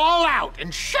 Go all out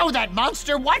and show that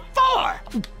monster what for.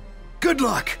 Good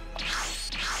luck.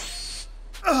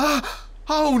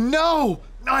 Oh no!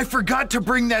 I forgot to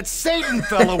bring that Satan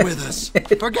fellow with us.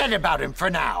 Forget about him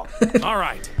for now. All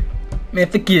right. Man,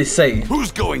 forget Satan.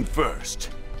 Who's going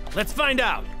first? Let's find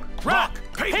out. Rock,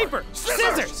 paper,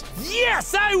 scissors.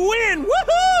 Yes, I win!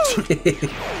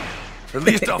 Woohoo! At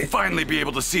least I'll finally be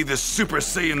able to see this Super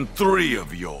Saiyan 3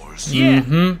 of yours.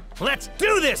 Yeah. Let's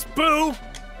do this, Boo!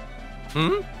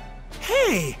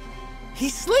 Hey,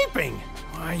 he's sleeping.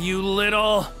 Are you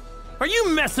little? Are you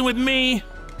messing with me?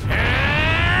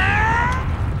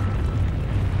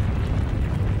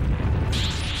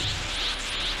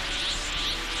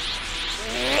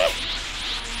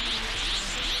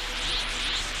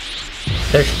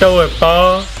 Let's throw it,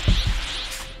 Paul.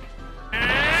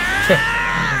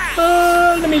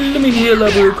 Let me heal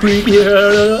up real quick.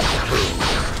 I've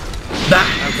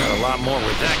got a lot more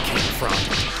where that came from.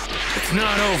 It's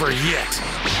not over yet.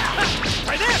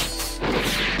 Try this!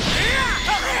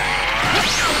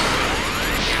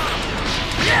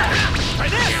 Try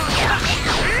this!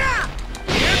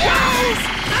 Here goes!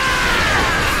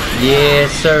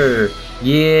 Yes, sir.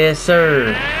 Yes,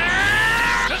 sir.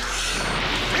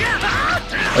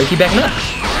 Oh, you keep backing up.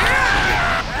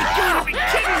 You gotta be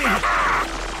kidding me!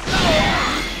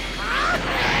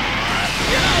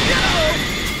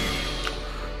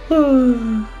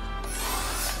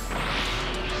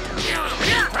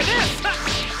 Try this! Try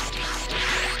this!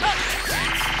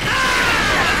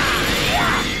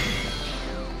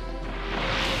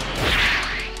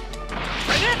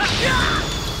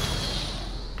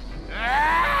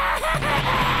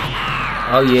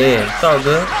 Oh yeah, it's all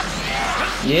good.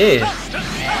 Yeah.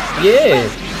 Yeah.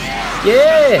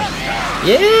 Yeah.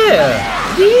 Yeah.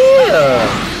 Yeah.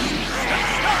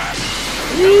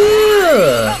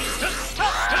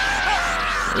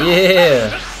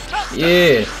 Yeah.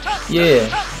 Yeah. Yeah.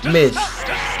 Miss.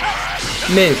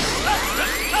 Miss.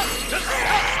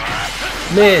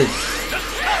 Miss.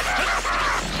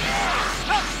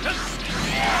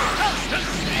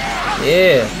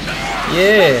 Yeah.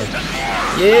 Yeah.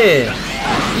 Yeah.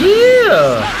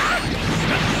 Yeah.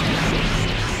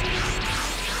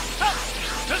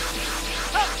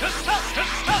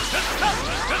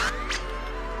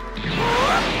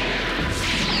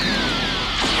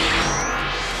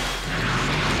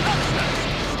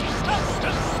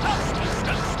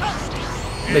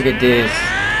 Look at this.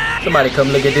 Somebody come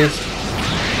look at this.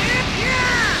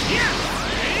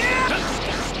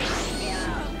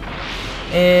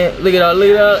 And look at all, look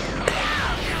at all.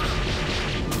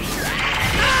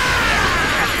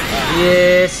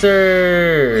 Yes,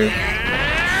 sir.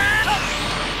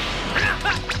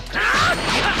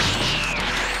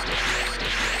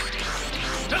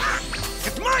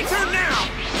 It's my turn now.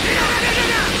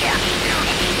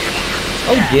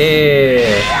 Oh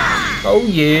yeah. Oh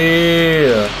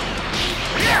yeah.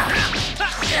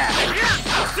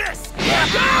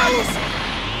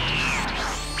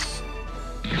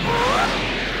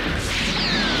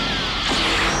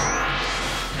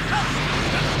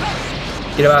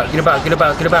 Get about, get about, get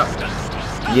about, get about.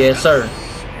 Yes, sir.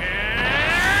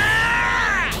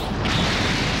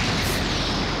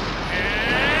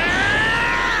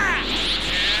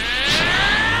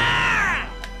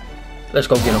 Let's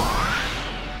go get him.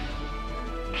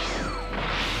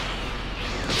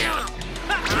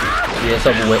 Yeah, it's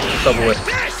over with. It's over with.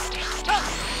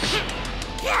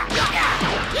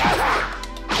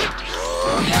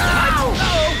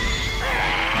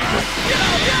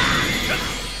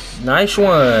 Nice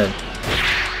one.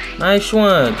 Nice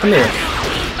one. Come here.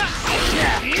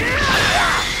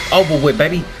 Over with,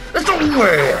 baby. Let's go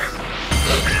over.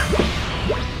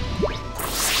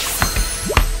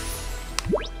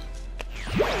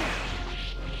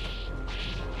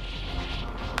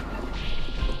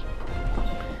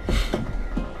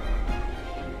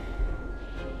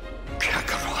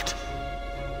 Kakarot.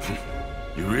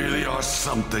 You really are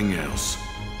something else.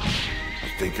 I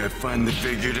think I finally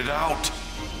figured it out.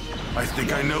 I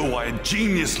think I know why a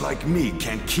genius like me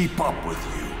can't keep up with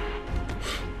you.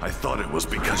 I thought it was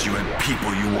because you had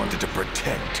people you wanted to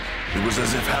protect. It was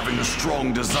as if having a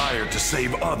strong desire to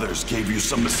save others gave you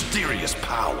some mysterious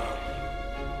power.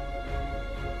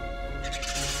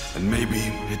 And maybe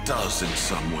it does in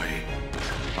some way.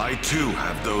 I too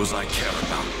have those I care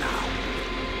about now.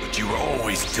 But you are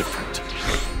always different.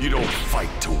 You don't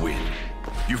fight to win.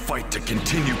 You fight to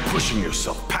continue pushing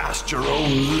yourself past your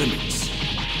own limits.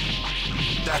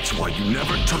 That's why you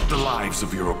never took the lives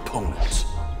of your opponents.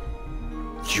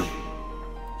 You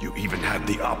even had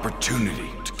the opportunity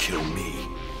to kill me.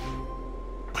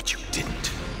 But you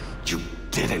didn't. You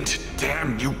didn't.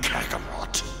 Damn you,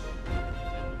 Kakarot.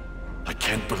 I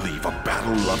can't believe a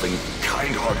battle-loving,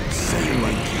 kind-hearted Saiyan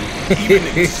like you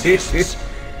even exists.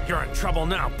 You're in trouble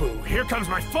now, Boo. Here comes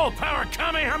my full-power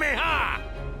Kamehameha!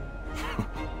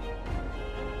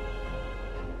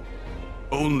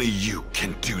 Only you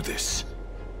can do this.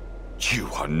 You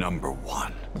are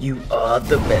 #1. You are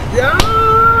the best.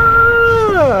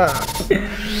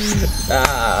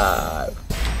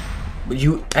 But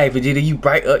you, hey Vegeta, you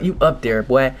bright up, you up there,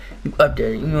 boy. You up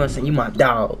there. You know what I'm saying? You my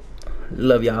dog.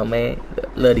 Love y'all, man.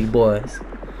 Love these boys.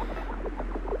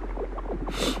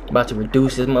 About to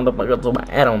reduce this motherfucker to my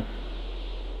atom.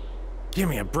 Give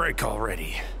me a break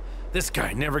already. This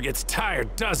guy never gets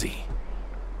tired, does he?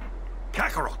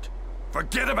 Kakarot,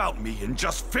 forget about me and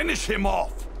just finish him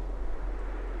off.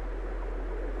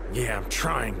 Yeah, I'm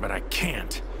trying, but I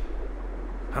can't.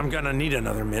 I'm gonna need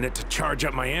another minute to charge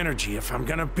up my energy if I'm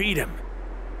gonna beat him.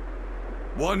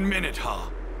 1 minute, huh?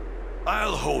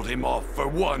 I'll hold him off for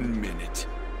 1 minute.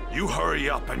 You hurry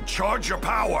up and charge your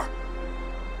power.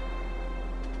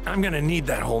 I'm gonna need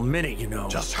that whole minute, you know.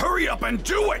 Just hurry up and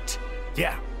do it!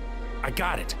 Yeah, I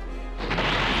got it.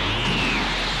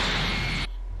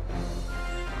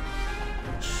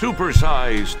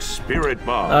 Supersized spirit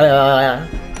bomb.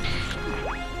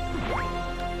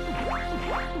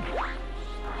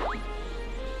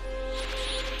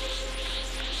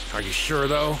 Are you sure,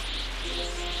 though?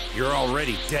 You're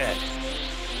already dead.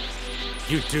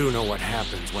 You do know what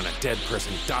happens when a dead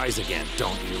person dies again,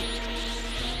 don't you?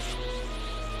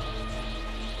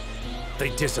 They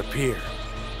disappear.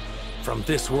 From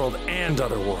this world and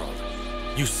other world.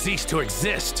 You cease to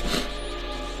exist.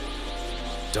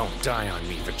 Don't die on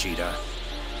me, Vegeta.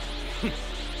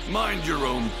 Mind your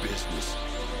own business.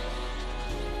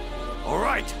 All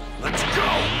right, let's go.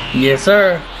 Yes,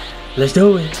 sir. Let's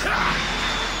do it.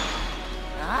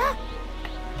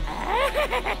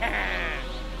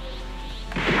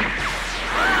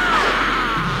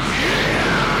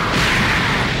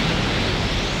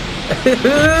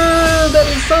 That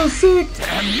is so sick.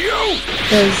 Damn you!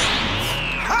 Yes.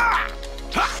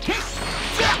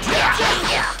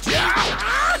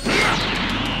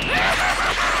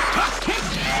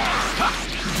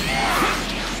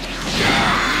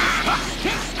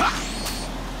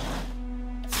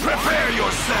 Prepare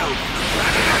yourself.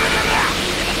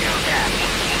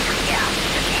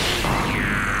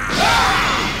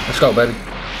 Let's go, baby.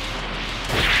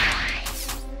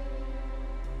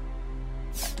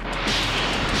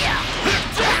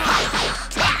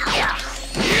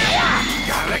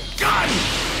 Got a gun.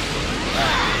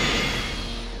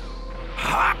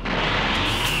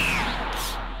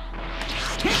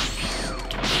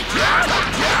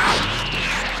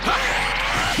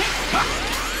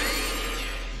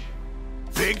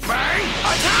 Big bang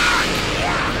attack.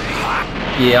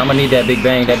 Yeah, I'm gonna need that big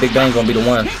bang. That big bang gonna be the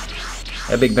one.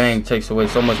 That big bang takes away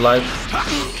so much life.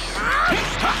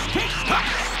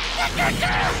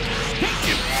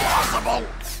 Impossible.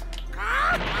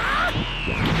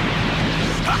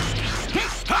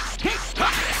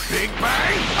 Big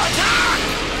bang attack.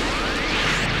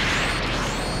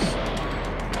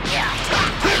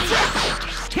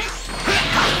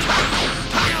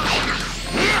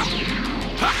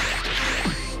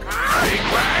 Big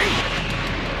bang.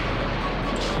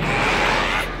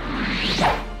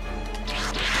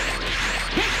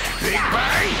 Big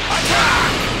bang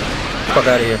attack. Fuck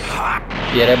out of here.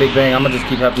 Yeah, that big bang. I'm gonna just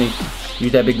keep having to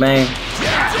use that big bang.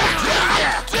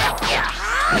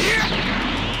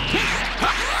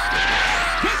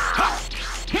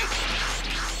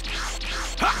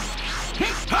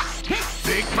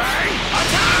 Big bang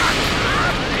attack.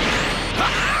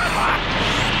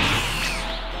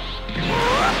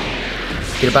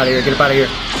 Get up out of here. Get up out of here.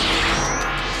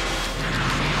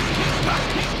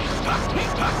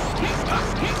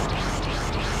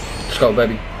 Let's go,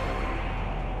 baby.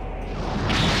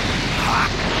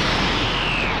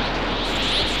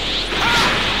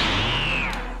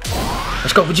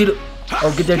 Let's go, Vegeta.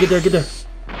 Oh, get there, get there, get there.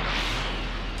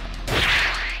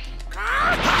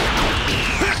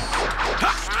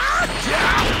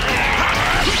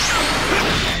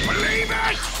 Believe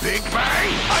it. Big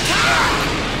bang attack.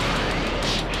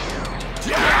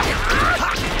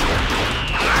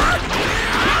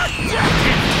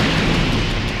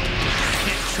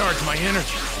 Can't charge my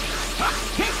energy.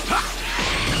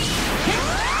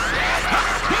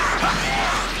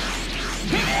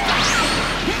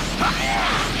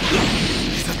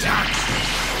 His attacks,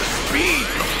 the speed,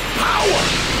 the power.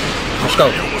 Let's go.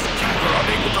 How was Kakarot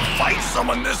able to fight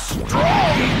someone this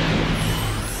strong?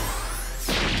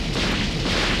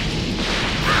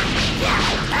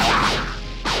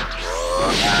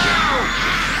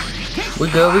 We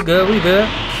good, we good, we good.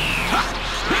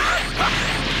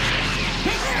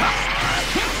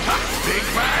 Big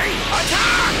bang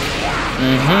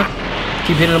attack.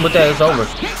 Keep hitting him with that, it's over.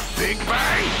 Big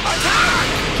bang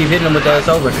attack. Keep hitting him with that, it's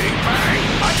over. Big bang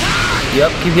attack.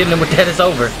 Yep, keep hitting him with that, it's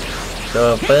over.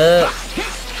 The fuck?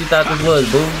 She thought this was,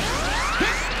 boo.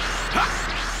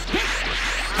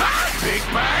 Big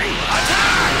bang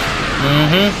attack.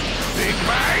 Big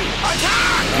bang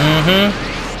attack.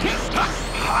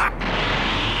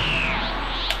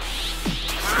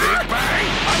 Big bang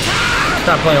attack.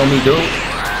 Stop playing on me, dude.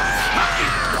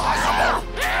 Impossible.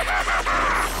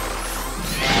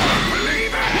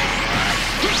 Believe it.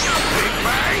 Big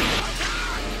bang.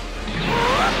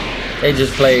 They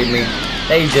just played me.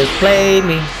 They just played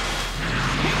me.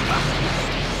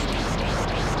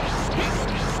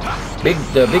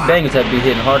 The big bang attack be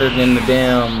hitting harder than the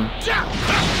damn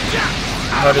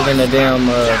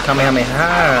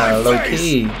Kamehameha, low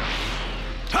key.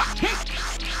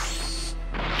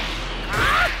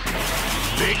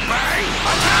 Big bang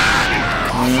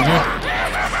attack.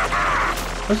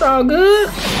 It's all good.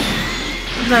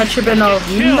 I'm not tripping off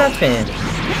nothing.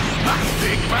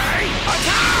 Big bang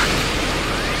attack.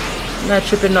 I'm not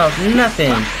tripping off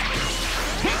nothing.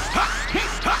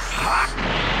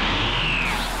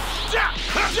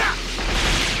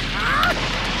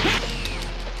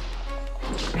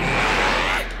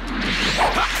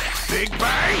 Big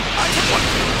bang attack. What's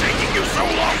taking you so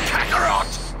long,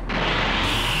 Kakarot?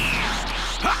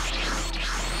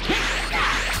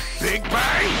 Big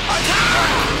bang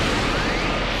attack.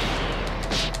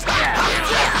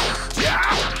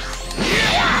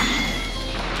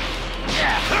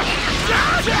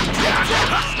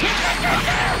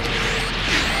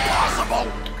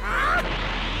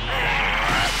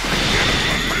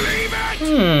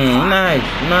 Nice.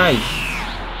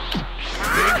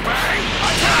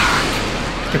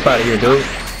 Get out of here, dude.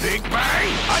 Big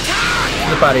Bang attack!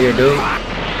 Get out of here, dude.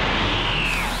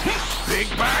 Big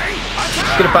Bang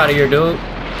attack! Get up out of here, dude.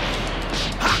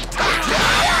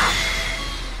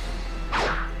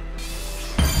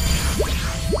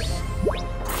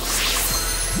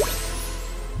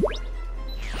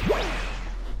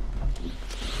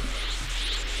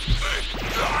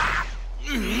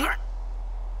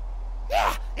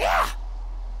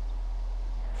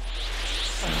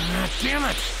 Damn it!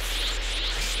 I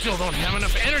still don't have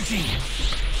enough energy.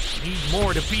 Need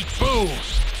more to beat Boo.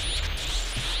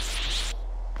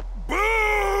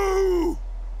 Boo!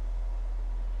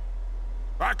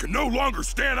 I can no longer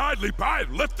stand idly by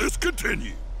and let this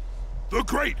continue. The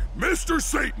great Mr.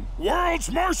 Satan,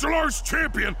 world's martial arts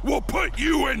champion, will put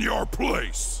you in your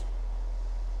place.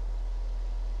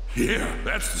 Yeah,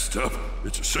 that's the stuff.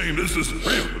 It's a shame this isn't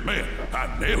real, but man,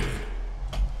 I nailed it.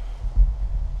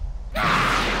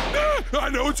 I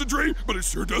know it's a dream, but it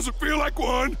sure doesn't feel like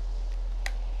one.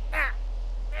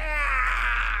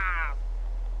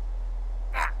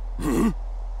 Huh?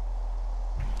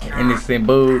 Innocent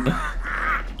Boo.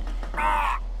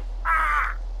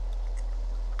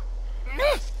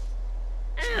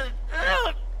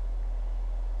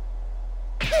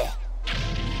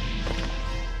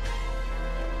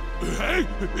 Hey,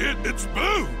 it's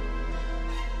Boo.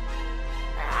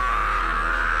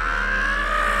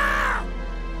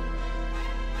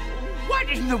 What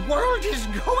in the world is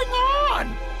going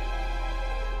on?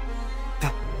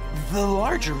 The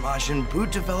larger Majin Buu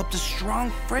developed a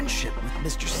strong friendship with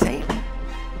Mr. Satan.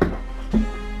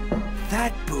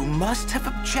 That Buu must have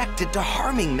objected to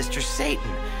harming Mr.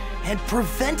 Satan and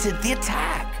prevented the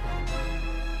attack.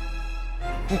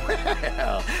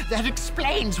 Well, that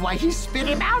explains why he spit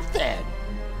him out then.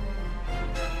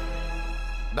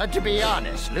 But to be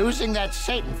honest, losing that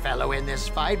Satan fellow in this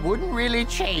fight wouldn't really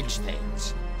change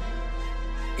things.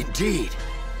 Indeed.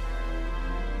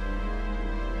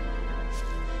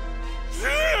 Who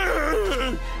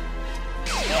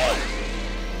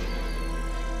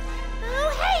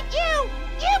hate you?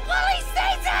 You bully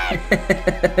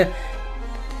Satan!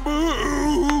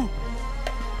 Boo!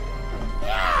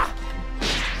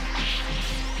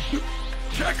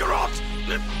 Kakarot!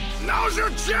 Now's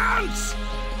your chance!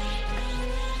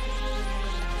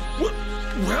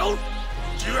 Well,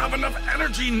 do you have enough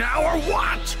energy now or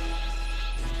what?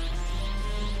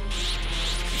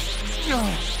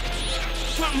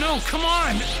 No, come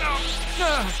on!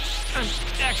 I'm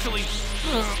actually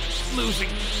losing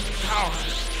power.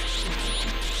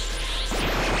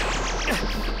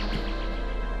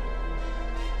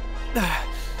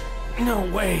 No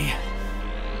way.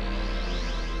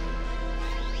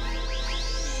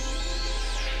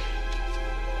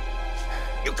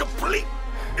 You complete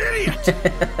idiot!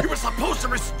 You were supposed to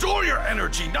restore your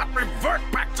energy, not revert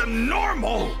back to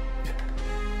normal!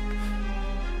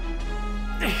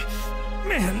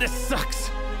 Man, this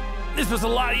sucks. This was a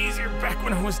lot easier back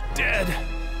when I was dead.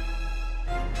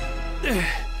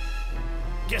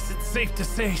 Guess it's safe to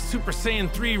say Super Saiyan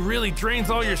 3 really drains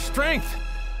all your strength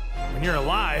when you're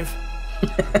alive.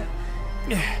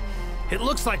 It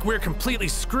looks like we're completely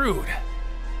screwed.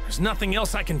 There's nothing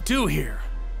else I can do here.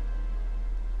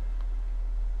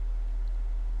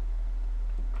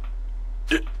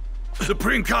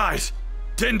 Supreme Kais,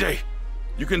 Dende,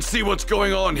 you can see what's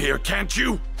going on here, can't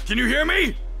you? Can you hear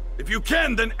me? If you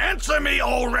can, then answer me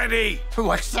already!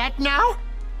 What's that now?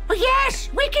 Oh, yes,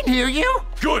 we can hear you.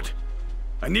 Good.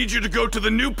 I need you to go to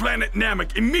the new planet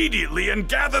Namek immediately and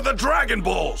gather the Dragon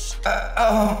Balls!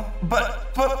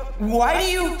 But why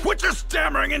do you... Quit your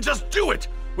stammering and just do it!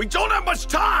 We don't have much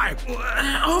time!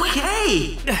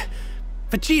 Okay!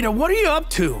 Vegeta, what are you up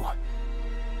to?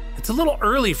 It's a little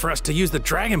early for us to use the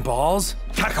Dragon Balls.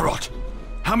 Kakarot,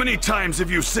 how many times have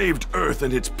you saved Earth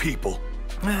and its people?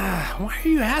 Why are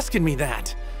you asking me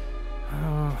that?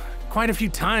 Quite a few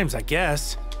times, I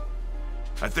guess.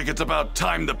 I think it's about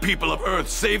time the people of Earth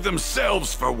save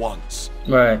themselves for once.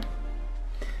 Right.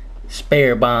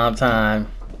 Spare bomb time.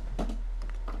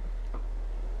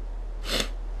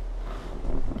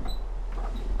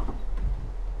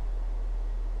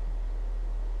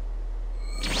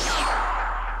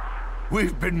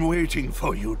 We've been waiting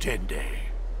for you, Dende.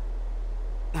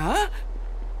 Huh?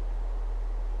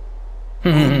 Oh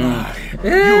my.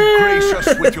 You grace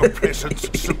us with your presence,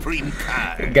 Supreme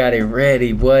Kai. Got it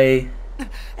ready, boy.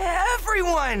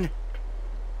 Everyone!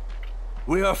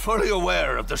 We are fully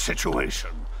aware of the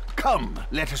situation. Come,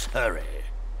 let us hurry.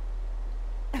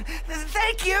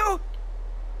 Thank you!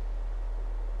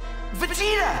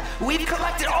 Vegeta, we've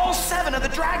collected all 7 of the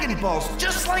Dragon Balls,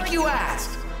 just like you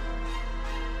asked.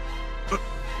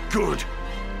 Good.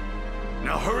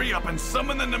 Now hurry up and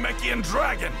summon the Namekian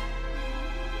dragon.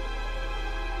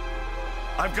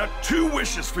 I've got 2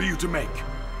 wishes for you to make.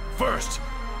 First,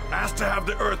 ask to have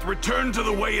the Earth return to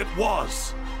the way it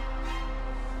was.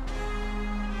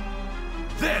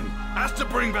 Then, ask to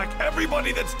bring back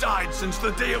everybody that's died since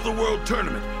the day of the World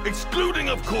Tournament, excluding,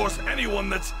 of course, anyone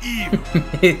that's evil.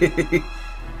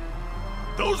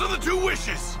 Those are the 2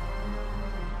 wishes.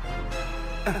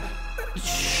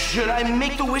 Should I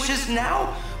make the wishes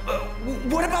now?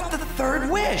 What about the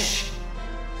 3rd wish?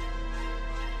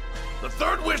 The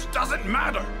 3rd wish doesn't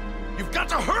matter. You've got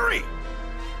to hurry.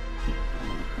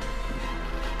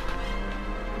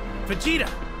 Vegeta,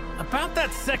 about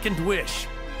that 2nd wish.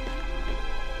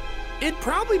 It'd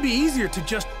probably be easier to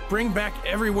just bring back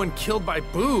everyone killed by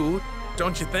Boo,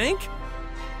 don't you think?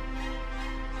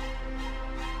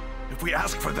 If we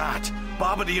ask for that,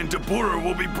 Babidi and Dabura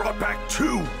will be brought back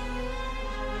too.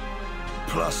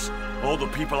 Plus, all the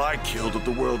people I killed at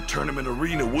the World Tournament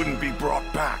Arena wouldn't be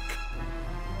brought back.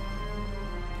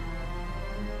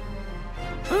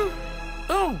 Huh?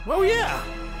 Oh yeah.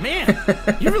 Man,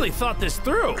 you really thought this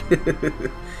through.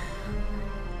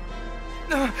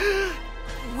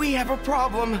 We have a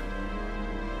problem.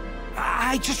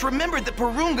 I just remembered that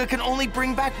Porunga can only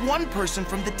bring back 1 person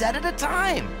from the dead at a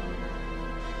time.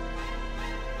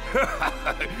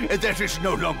 That is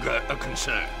no longer a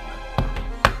concern.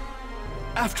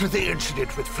 After the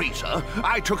incident with Frieza,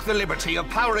 I took the liberty of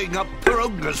powering up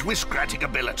Porunga's wish-granting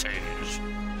abilities.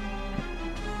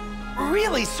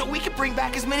 Really? So we can bring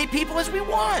back as many people as we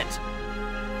want?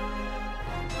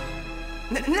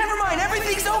 Never mind,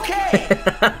 everything's okay!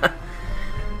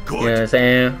 You know what I'm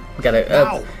saying? We gotta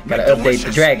update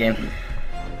the dragon.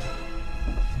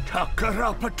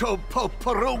 Takarapato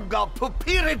Porunga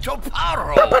Pupirito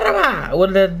Paro.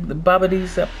 What did that Babidi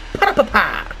say?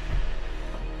 Pa-pa-pa.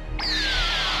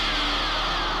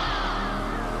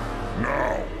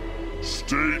 Now,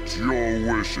 state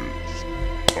your wishes.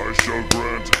 I shall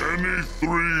grant any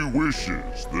 3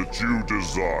 wishes that you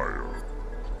desire.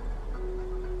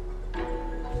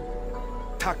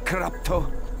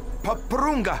 Takarapto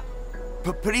Paprunga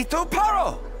Paprito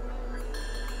Paro.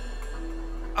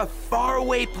 A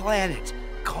faraway planet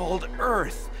called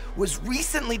Earth was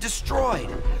recently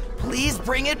destroyed. Please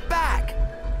bring it back.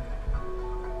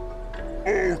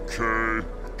 Okay,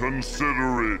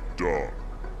 consider it done.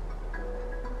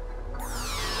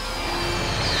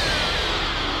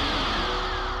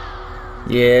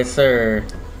 Yes, sir.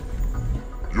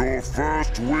 Your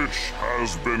first wish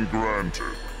has been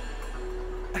granted.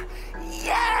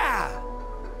 Yeah!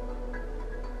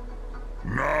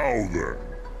 Now then,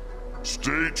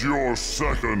 state your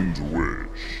second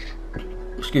wish.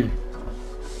 Excuse me.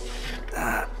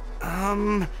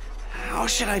 How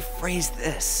should I phrase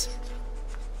this?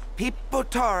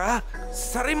 Pipotara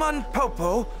Sariman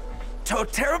Popo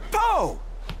Toterapo.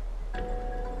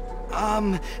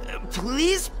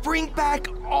 Please bring back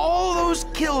all those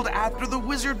killed after the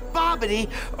wizard Babidi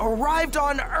arrived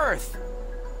on Earth.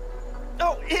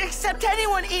 Oh, except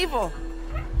anyone evil.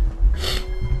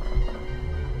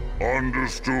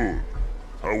 Understood.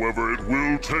 However, it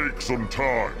will take some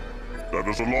time. That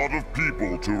is a lot of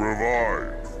people to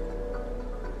revive.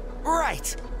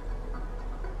 Right.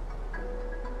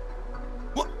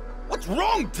 What's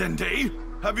wrong, Dende?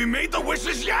 Have you made the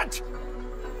wishes yet?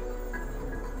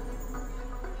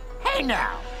 Hey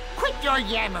now, quit your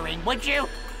yammering, would you?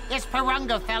 This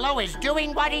Porunga fellow is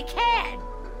doing what he can.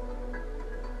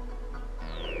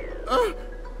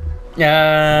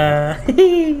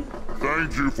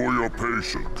 Thank you for your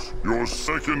patience. Your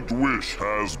second wish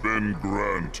has been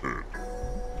granted.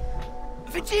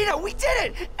 Vegeta, we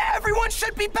did it! Everyone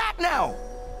should be back now!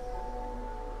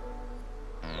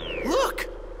 Look!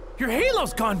 Your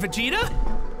halo's gone, Vegeta!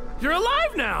 You're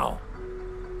alive now!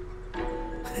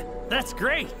 That's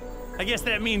great. I guess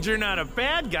that means you're not a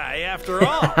bad guy after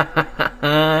all.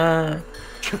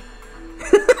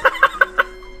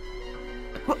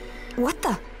 What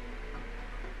the?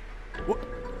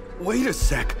 Wait a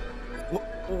sec.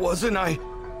 Wasn't I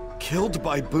killed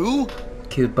by Boo?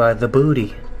 Killed by the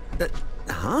booty.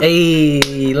 Huh?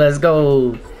 Hey, let's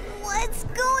go. What's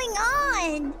going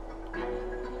on?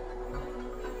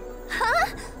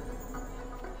 Huh?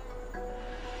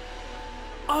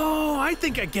 Oh, I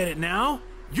think I get it now.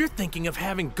 You're thinking of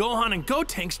having Gohan and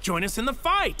Gotenks join us in the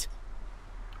fight.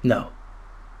 No.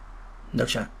 No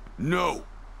shot. No.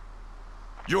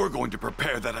 You're going to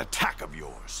prepare that attack of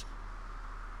yours.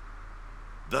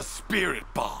 The Spirit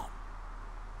Bomb.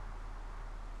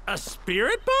 A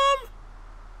spirit bomb?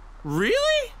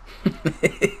 Really?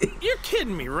 You're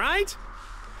kidding me, right?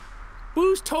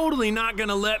 Boo's totally not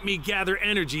gonna let me gather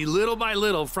energy little by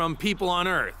little from people on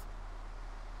Earth.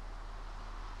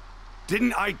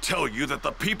 Didn't I tell you that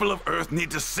the people of Earth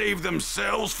need to save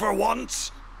themselves for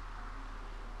once?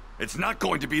 It's not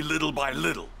going to be little by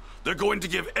little. They're going to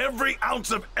give every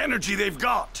ounce of energy they've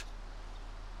got.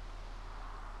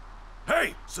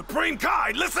 Hey, Supreme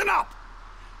Kai, listen up!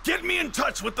 Get me in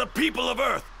touch with the people of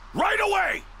Earth, right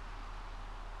away!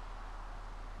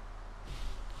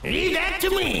 Leave that to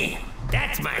me!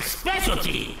 That's my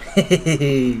specialty!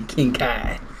 King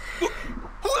Kai.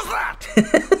 Who's that?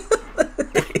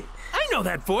 I know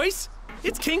that voice!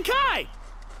 It's King Kai!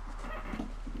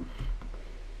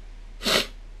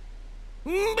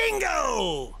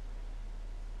 Bingo!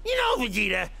 You know,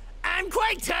 Vegeta, I'm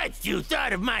quite touched you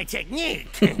thought of my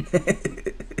technique.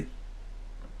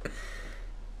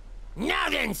 Now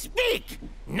then, speak!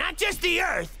 Not just the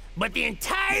Earth, but the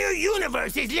entire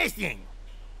universe is listening.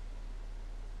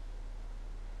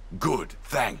 Good,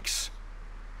 thanks.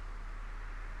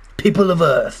 People of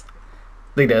Earth.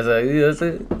 I think that's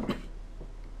it.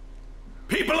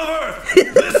 People of Earth,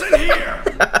 listen here!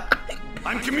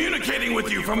 I'm communicating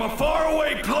with you from a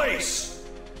faraway place.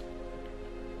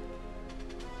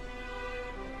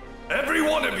 Every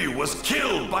one of you was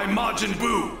killed by Majin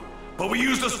Buu, but we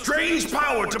used a strange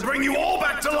power to bring you all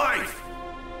back to life.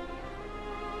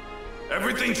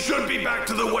 Everything should be back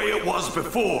to the way it was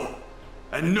before.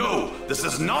 And no, this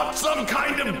is not some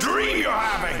kind of dream you're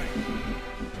having.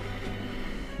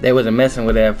 They wasn't messing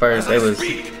with it at first. As I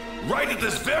speak, right at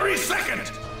this very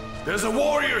second, there's a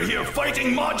warrior here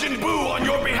fighting Majin Buu on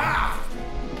your behalf.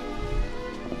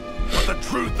 But the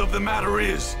truth of the matter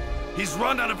is, he's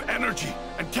run out of energy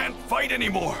and can't fight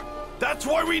anymore. That's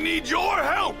why we need your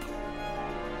help.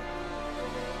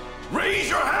 Raise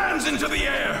your hands into the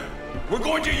air. We're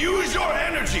going to use your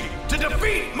energy to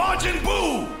defeat Majin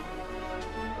Buu.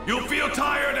 You'll feel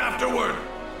tired afterward,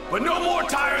 but no more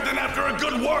tired than after a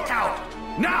good workout.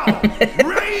 Now,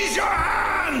 raise your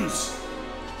hands!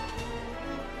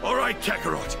 All right,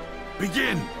 Kakarot,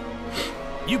 begin.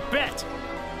 You bet.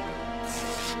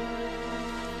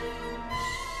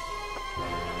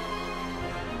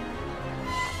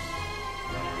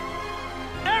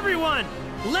 Everyone,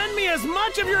 lend me as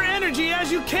much of your energy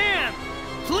as you can.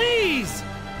 Please!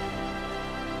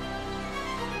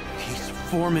 He's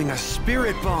forming a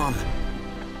spirit bomb.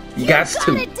 You got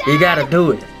to. You gotta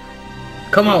do it.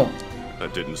 Come on.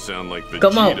 That didn't sound like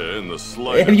Come on. Vegeta in the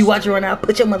slightest. If you watching right now,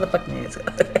 put your motherfucking hands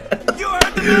up. You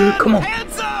heard the man! Come on.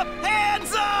 Hands up!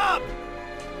 Hands up!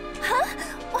 Huh?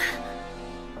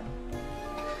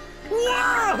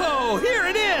 Whoa! Here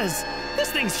it is!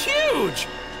 This thing's huge!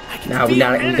 I can Now we feel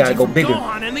gotta energy go from bigger.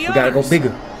 Gohan and the We gotta go others.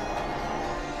 bigger.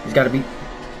 It's gotta be.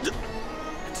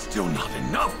 It's still not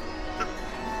enough.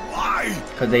 Why?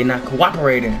 Cause they not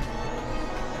cooperating.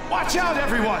 Watch out,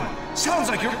 everyone! Sounds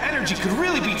like your energy could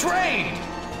really be drained!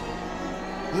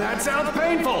 That sounds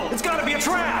painful! It's gotta be a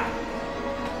trap!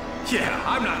 Yeah,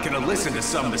 I'm not gonna listen to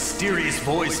some mysterious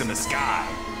voice in the sky.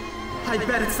 I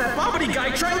bet it's that Bobbity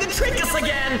guy trying to trick us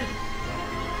again!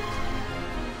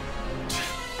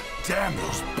 Damn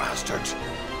those bastards.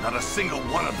 Not a single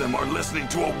one of them are listening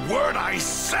to a word I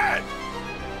said.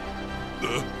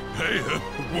 Hey,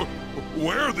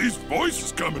 where are these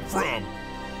voices coming from?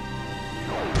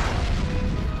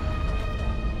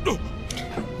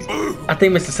 I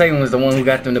think Mr. Satan was the one who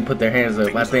got them to put their hands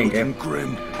up. I think.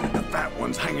 Grim. The fat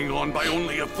one's hanging on by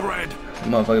only a thread.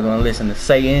 Motherfuckers gonna listen to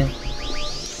Satan.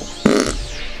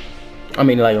 I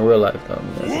mean, like in real life, though.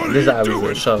 This is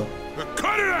obviously a show.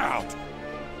 Cut it out!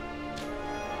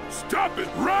 Stop it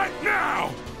right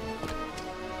now!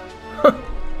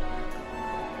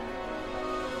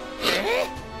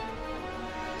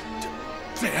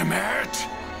 Damn it!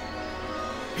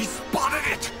 He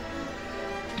spotted it!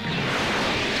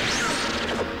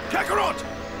 Kakarot!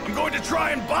 I'm going to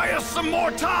try and buy us some more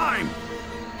time!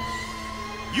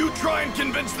 You try and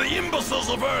convince the imbeciles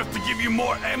of Earth to give you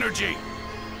more energy!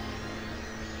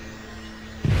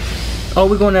 Oh,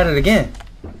 we're going at it again.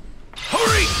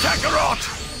 Hurry,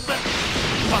 Kakarot!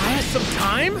 Buy us some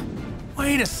time?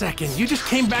 Wait a second, you just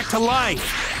came back to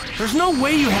life. There's no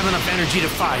way you have enough energy to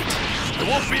fight. I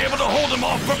won't be able to hold him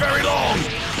off for very long.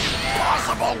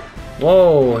 Possible.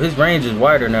 Whoa, his range is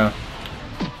wider now.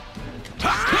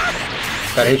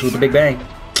 Gotta hit you with the Big Bang.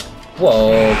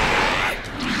 Whoa.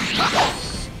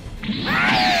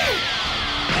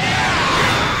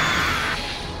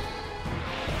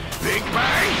 Big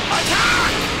Bang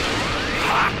attack!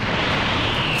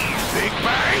 Big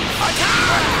Bang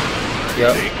attack!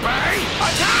 Yep. Big Bang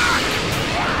attack!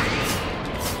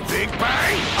 Big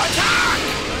Bang attack!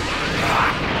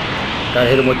 Gotta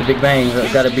hit him with the big bangs.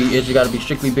 It's gotta be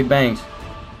strictly big bangs.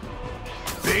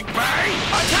 Big bang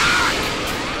attack!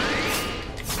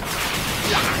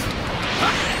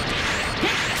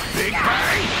 Big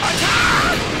bang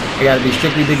attack! It gotta be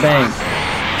strictly big bangs.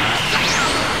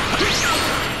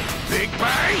 Big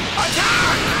bang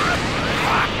attack!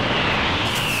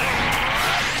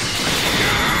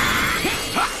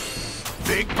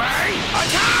 Big bang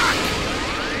attack!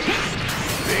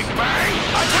 Big bang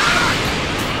attack!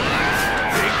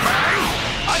 Big bang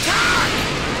attack!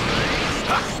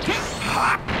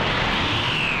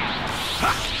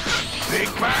 Big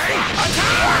bang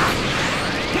attack!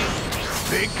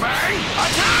 Big bang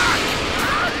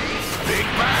attack! Big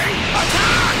bang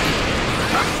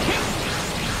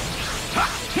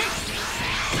attack!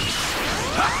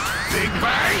 Big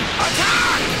bang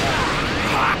attack!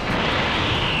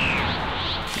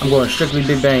 I'm going strictly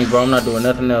big bangs, bro. I'm not doing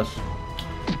nothing else.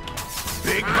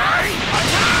 Big bang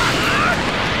attack!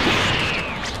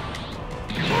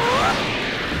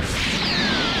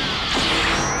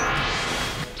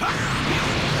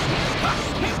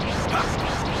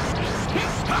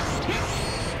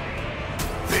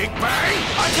 Big bang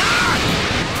attack!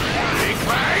 Big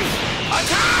bang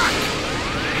attack!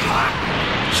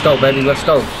 Let's go, baby. Let's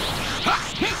go.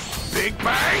 Big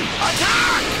bang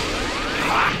attack!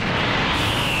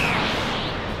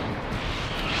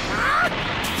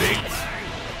 Big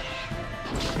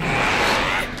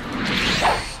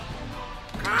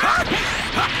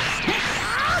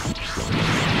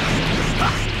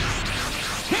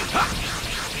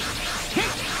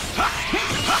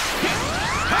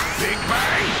Big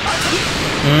bang!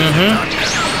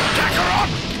 Kakarot!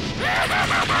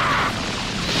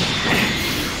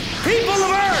 People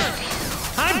of Earth!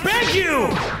 I beg you!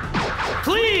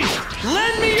 Please,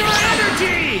 lend me your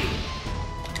energy!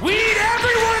 We need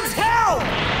everyone's help!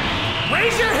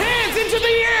 Raise your hands into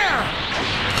the air!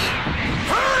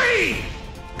 Hurry!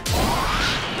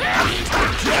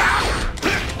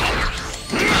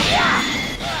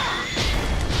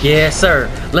 Yes, sir.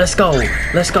 Let's go.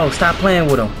 Let's go. Stop playing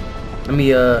with him. Let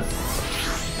me,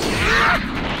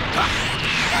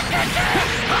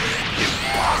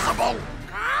 Impossible!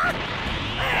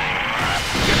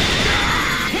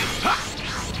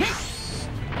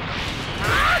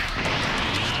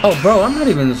 Oh, bro, I'm not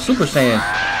even Super Saiyan.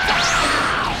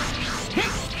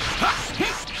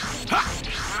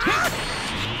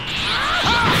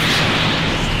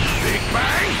 Big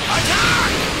bang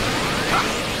attack!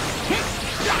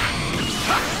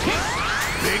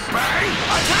 Big bang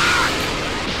attack!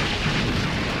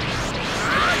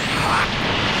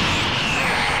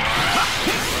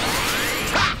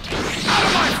 Out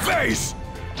of my face!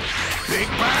 Big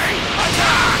bang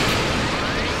attack!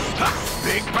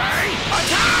 Big bang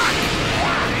attack!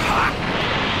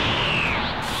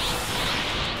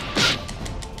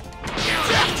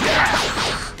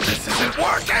 This isn't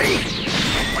working!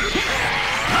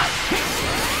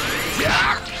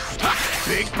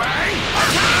 Big bang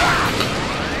attack!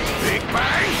 Big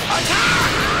bang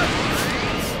attack!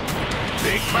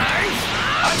 Big bang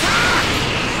attack!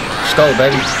 Let's go,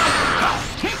 baby.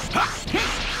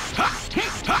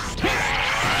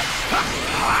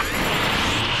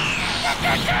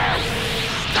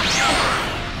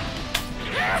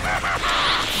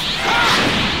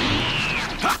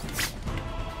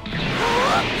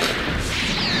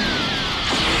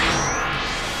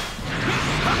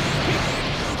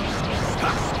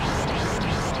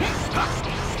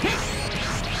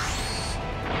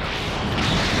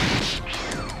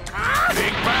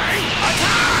 Big bang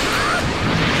attack!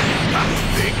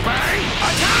 Big bang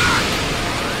attack!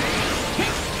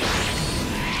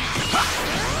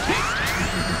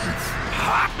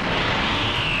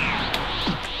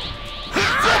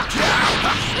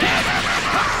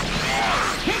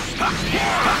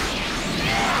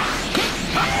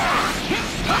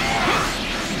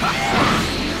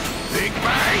 Big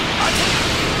bang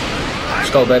attack!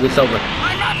 Let's go, baby. It's over.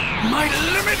 I'm at my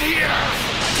limit here!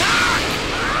 Attack!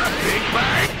 Big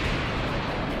bang!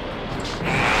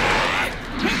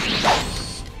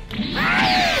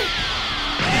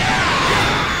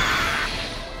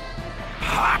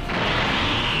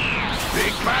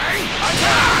 Big bang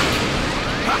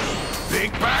attack!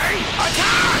 Big bang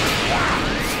attack!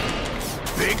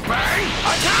 Big bang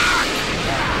attack!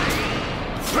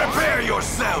 Prepare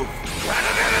yourself!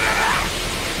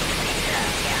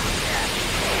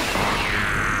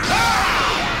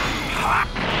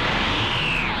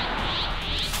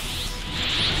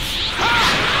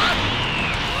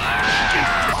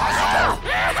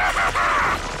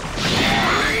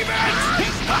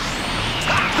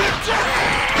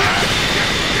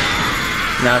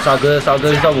 Nah, it's all good. It's all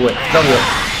good. It's over with. It's over with.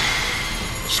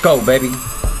 Let's go, baby.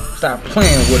 Stop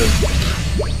playing with us.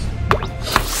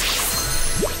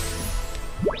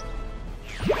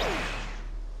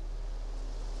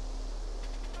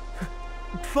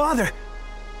 Father!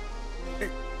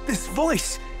 This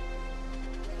voice!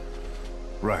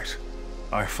 Right.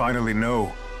 I finally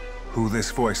know who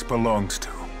this voice belongs to.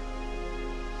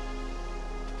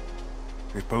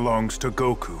 It belongs to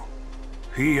Goku.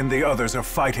 He and the others are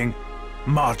fighting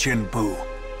Majin Buu.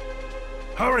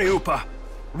 Hurry, Upa!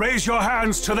 Raise your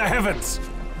hands to the heavens!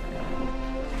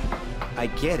 I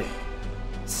get it.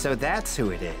 So that's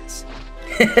who it is.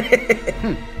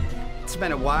 It's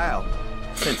been a while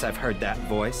since I've heard that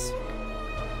voice.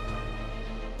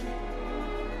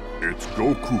 It's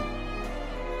Goku.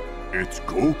 It's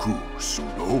Goku,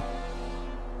 Suno.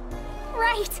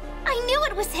 Right! I knew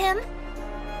it was him!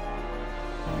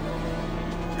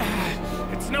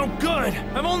 It's no good!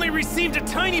 I've only received a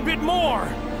tiny bit more!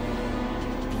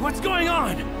 What's going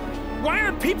on? Why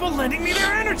aren't people lending me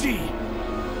their energy?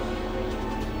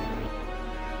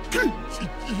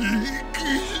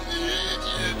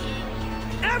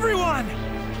 Everyone!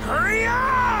 Hurry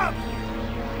up!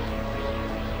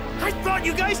 I thought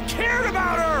you guys cared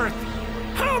about Earth!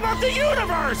 How about the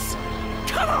universe?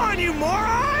 Come on, you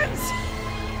morons!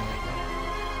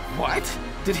 What?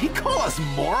 Did he call us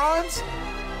morons?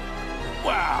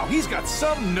 Wow, he's got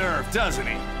some nerve, doesn't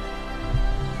he?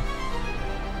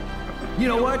 You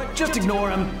know what? Just ignore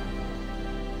him.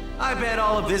 I bet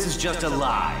all of this is just a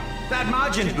lie. That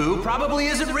Majin Buu probably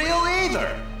isn't real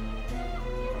either.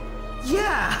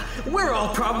 Yeah, we're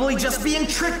all probably just being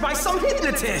tricked by some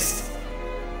hypnotist.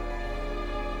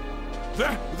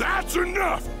 That's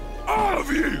enough! All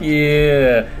of you!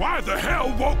 Yeah. Why the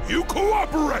hell won't you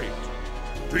cooperate?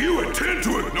 Do you intend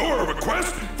to ignore a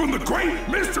request from the great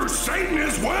Mr. Satan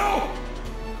as well?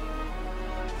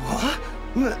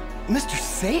 What? Mr.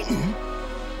 Satan?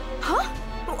 Huh?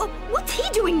 What's he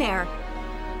doing there?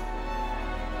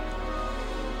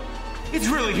 It's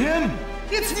really him!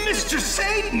 It's Mr.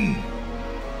 Satan!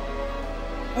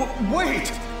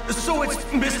 Wait! So it's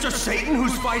Mr. Satan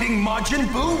who's fighting Majin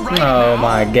Buu right now? Oh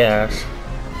my gosh.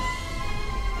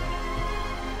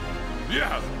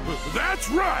 Yeah, that's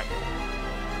right!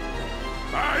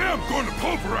 I am going to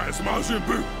pulverize Majin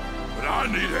Buu, but I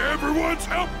need everyone's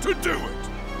help to do it!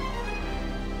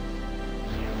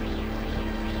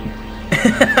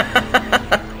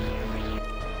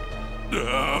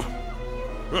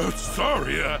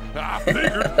 Sorry, I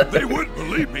figured they wouldn't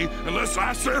believe me unless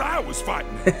I said I was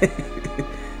fighting.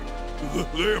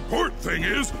 The important thing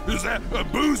is that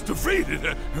Boo's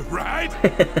defeated, right?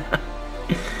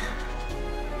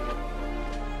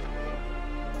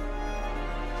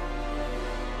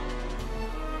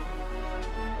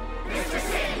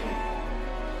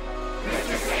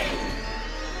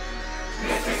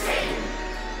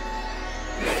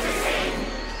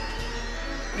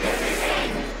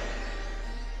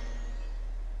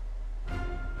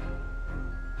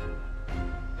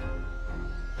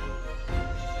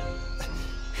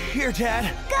 Here,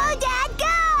 Dad. Go, Dad,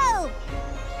 go!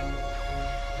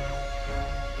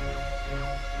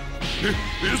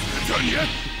 Isn't it done yet?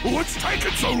 What's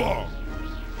taking so long?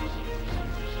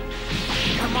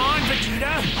 Come on,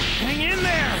 Vegeta! Hang in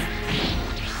there!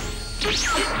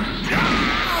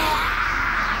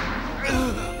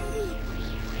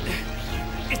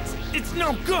 It's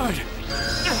no good!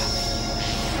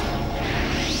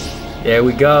 There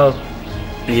we go.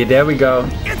 Yeah, there we go.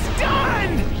 It's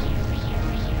done!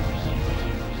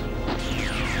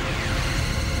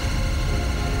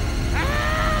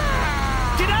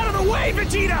 Get out of the way,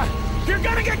 Vegeta! You're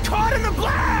gonna get caught in the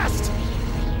blast!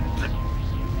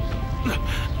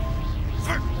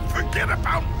 Forget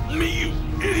about me, you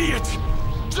idiot!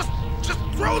 Just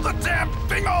throw the damn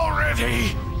thing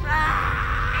already!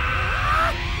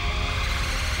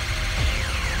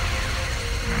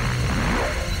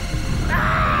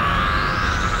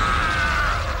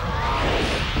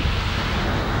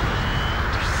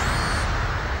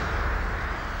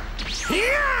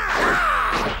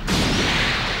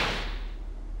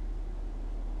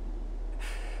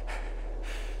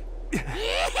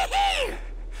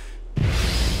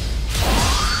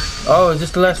 Oh, is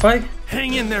this the last fight?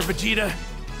 Hang in there, Vegeta.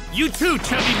 You too,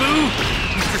 Chubby Boo.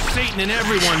 Mr. Satan and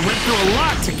everyone went through a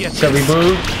lot to get Chubby this.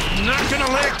 Boo. Not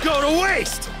gonna let it go to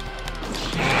waste.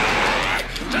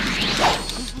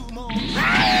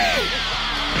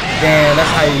 Damn, that's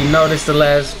how you know this the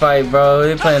last fight, bro.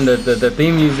 They're playing the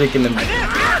theme music and the...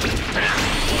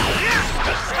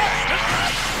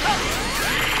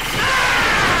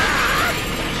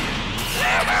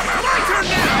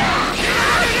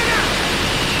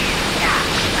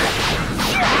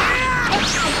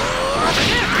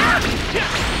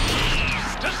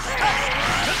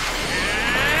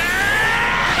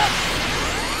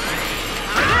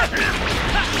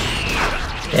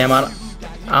 Damn,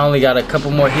 I only got a couple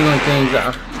more healing things.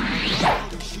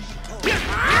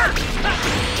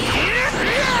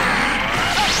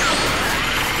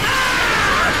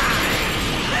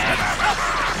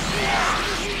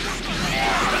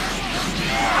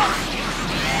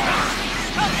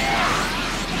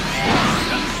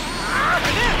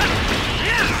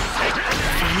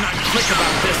 Quick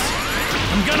about this.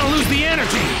 I'm gonna lose the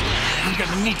energy. I'm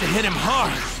gonna need to hit him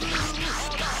hard.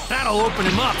 That'll open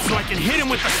him up so I can hit him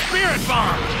with the spirit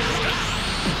bomb.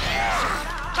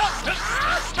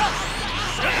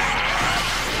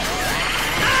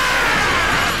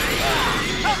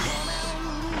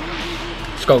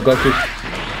 Let's go, Goku.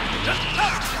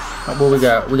 What we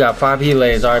got? We got 5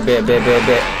 healers. Alright, bet.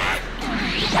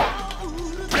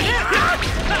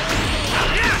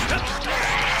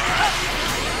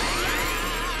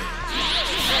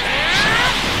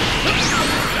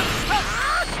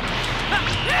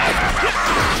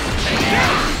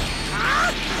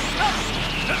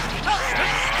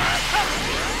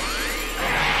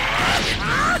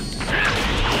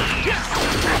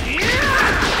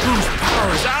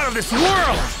 This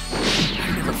world!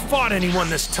 I've never fought anyone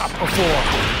this tough before.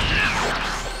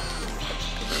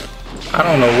 I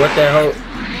don't know what that whole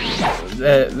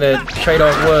that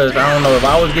trade-off was. I don't know if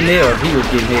I was getting hit or if he was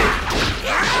getting hit.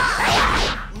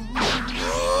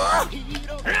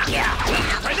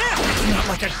 It's not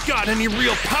like I've got any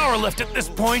real power left at this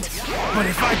point. But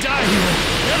if I die here,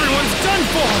 everyone's done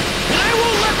for, and I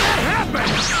won't let that happen!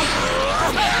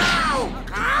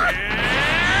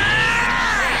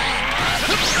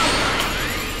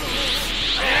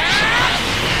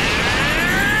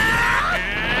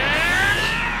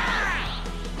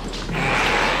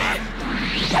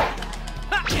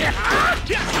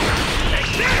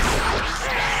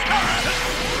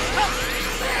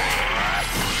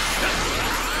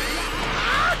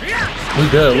 We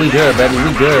good, baby.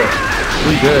 We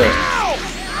good.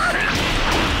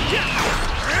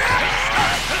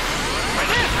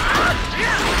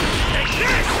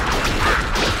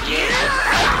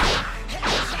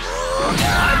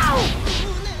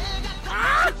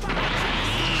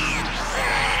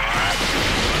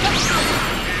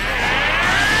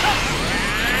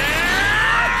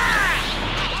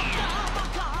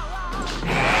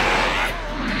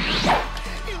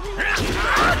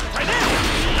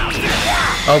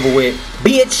 Over with.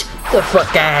 Bitch, get the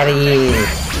fuck out of here.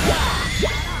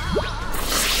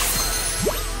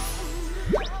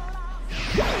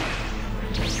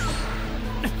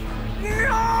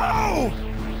 No!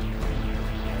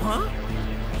 Huh?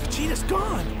 Vegeta's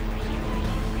gone.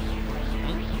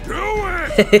 Do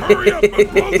it! Hurry up and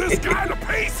blow this guy to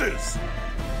pieces!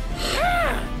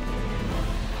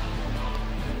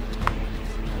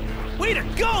 Way to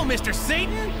go, Mr.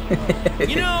 Satan!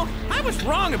 You know, I was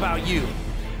wrong about you.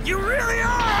 You really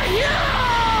are! You!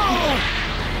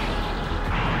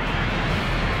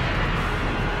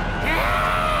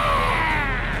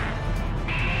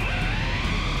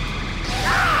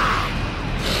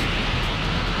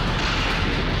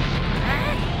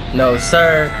 No,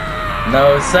 sir.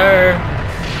 No, sir.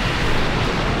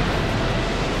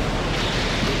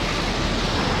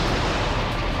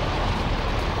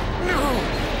 No!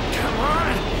 Come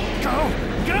on! Go!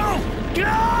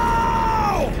 No!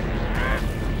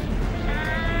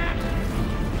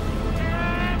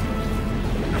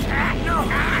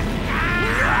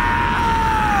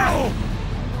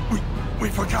 We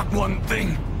forgot one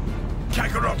thing.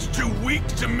 Kakarot's too weak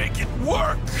to make it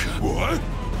work. What?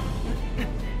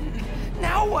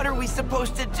 Now what are we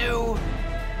supposed to do?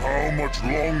 How much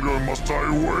longer must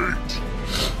I wait?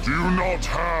 Do you not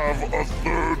have a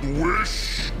third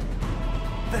wish?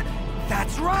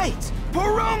 That's right!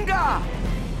 Porunga!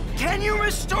 Can you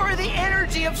restore the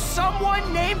energy of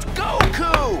someone named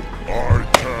Goku? I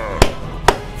can.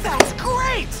 That's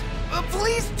great!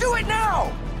 Please do it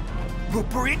now!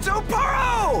 Burrito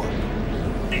Paro!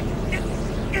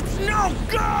 It's no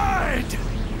good!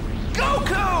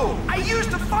 Goku! I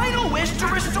used the final wish to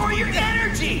restore your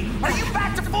energy! Are you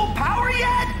back to full power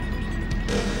yet?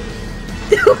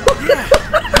 Yeah,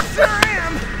 I sure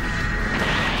am!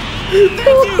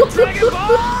 Thank you, Dragon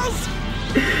Balls!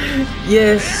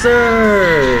 Yes,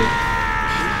 sir!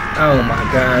 Oh my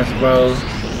gosh, bro.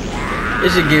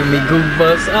 This should give me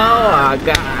goosebumps. Oh my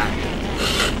god.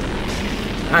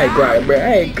 I ain't crying, bro. I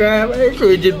ain't crying, man. This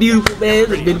is just beautiful, man.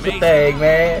 It's a beautiful thing,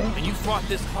 man. And you fought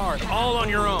this hard, all on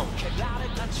your own.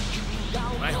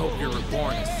 I hope you're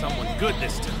reborn as someone good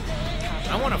this time.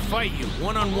 I want to fight you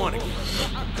one-on-one again.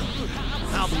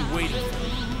 I'll be waiting for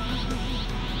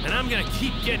you. And I'm gonna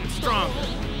keep getting stronger.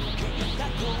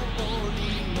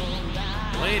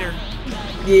 Later.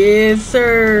 Yes,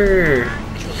 sir.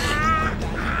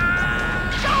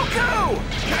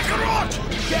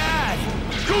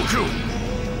 Goku!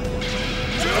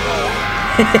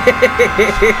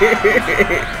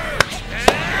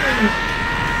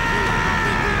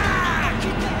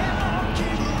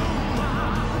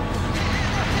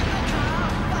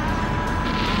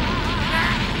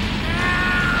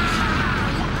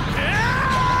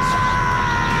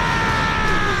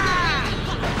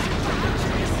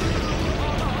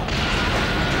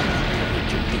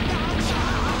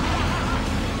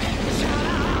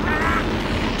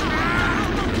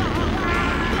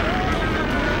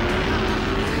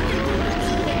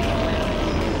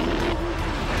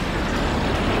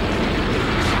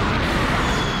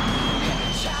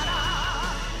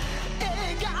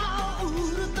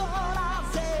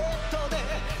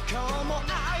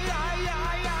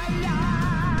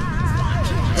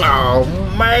 Oh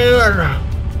man.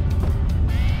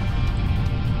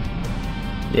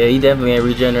 Yeah, he definitely ain't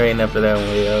regenerating after that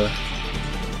one, yo.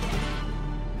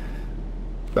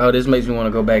 Bro, this makes me want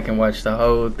to go back and watch the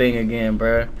whole thing again,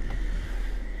 bro.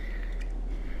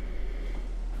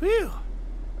 Phew.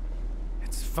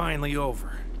 It's finally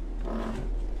over.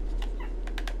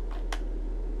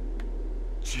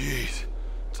 Jeez,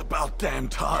 it's about damn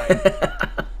time.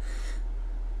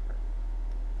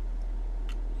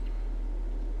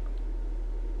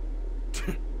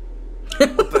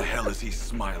 What the hell is he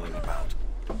smiling about?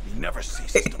 He never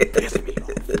ceases to piss me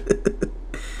off.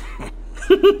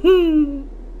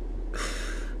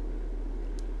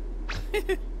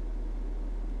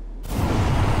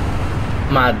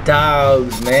 My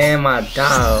dogs, man, my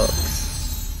dogs.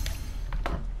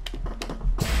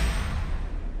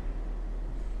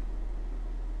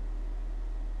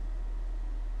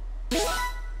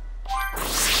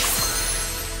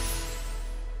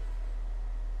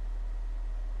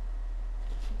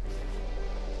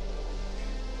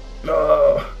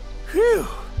 Oh. Phew.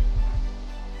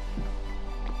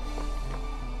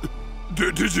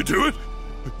 Did you do it?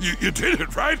 You did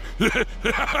it, right?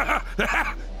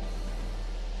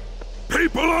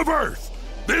 People of Earth,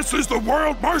 this is the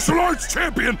World Martial Arts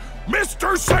Champion,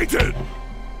 Mr. Satan!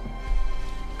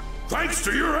 Thanks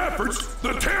to your efforts,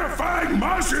 the terrifying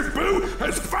Majin Buu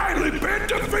has finally been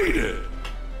defeated!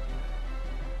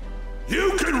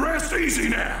 You can rest easy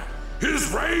now.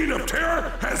 His reign of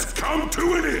terror has come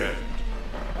to an end.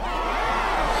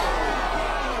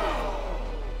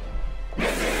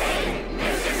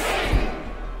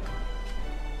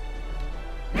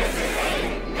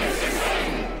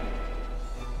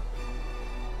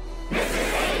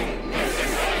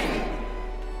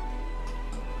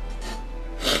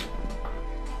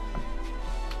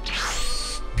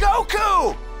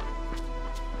 Goku!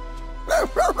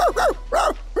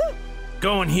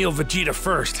 Go and heal Vegeta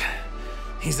first.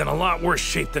 He's in a lot worse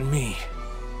shape than me.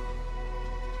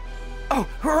 Oh,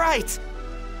 right!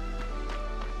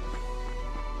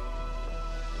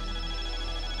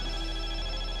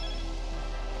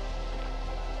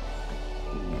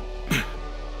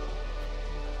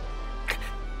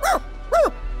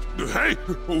 Hey,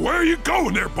 where are you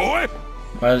going there, boy?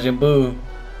 Majin Buu.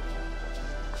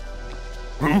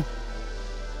 Huh?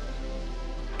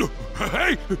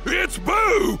 Hey, it's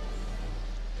Boo!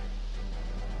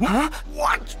 Huh?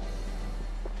 What?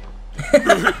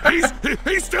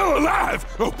 he's still alive!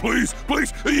 Oh, please,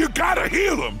 you gotta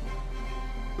heal him!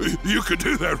 You could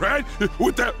do that, right?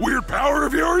 With that weird power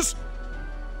of yours?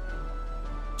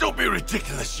 Don't be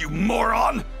ridiculous, you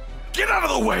moron! Get out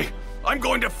of the way! I'm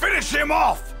going to finish him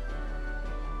off!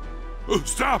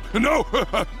 Stop! No!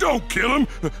 Don't kill him!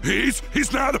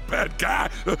 He's not a bad guy!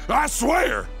 I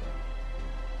swear!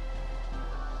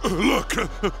 Look,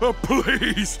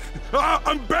 please!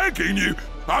 I'm begging you!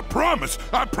 I promise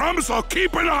I'll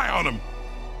keep an eye on him!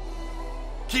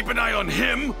 Keep an eye on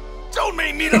him? Don't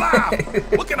make me laugh!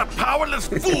 What can a powerless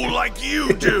fool like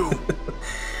you do?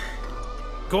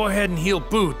 Go ahead and heal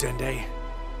Buu, Dende.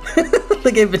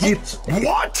 Look at Vegeta.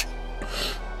 What?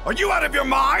 Are you out of your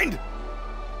mind?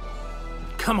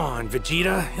 Come on,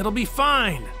 Vegeta. It'll be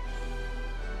fine.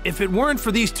 If it weren't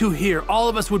for these two here, all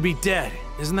of us would be dead.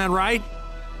 Isn't that right?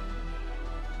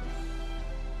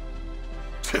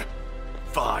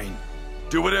 Fine.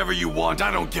 Do whatever you want.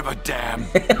 I don't give a damn.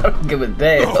 I don't give a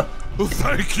damn. Oh,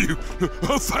 thank you.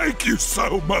 Oh, thank you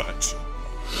so much.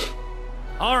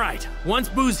 All right. Once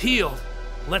Buu's healed,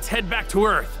 let's head back to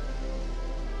Earth.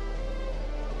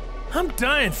 I'm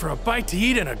dying for a bite to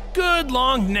eat and a good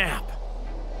long nap.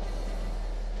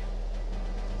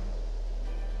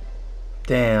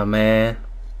 Damn, man.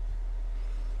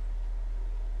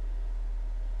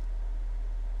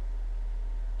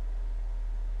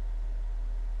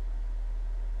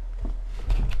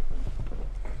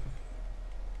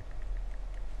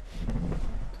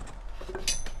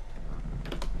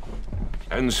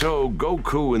 And so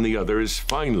Goku and the others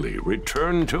finally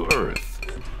return to Earth.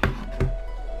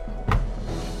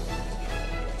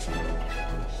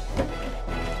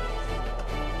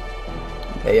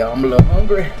 Hey, y'all, I'm a little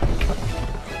hungry.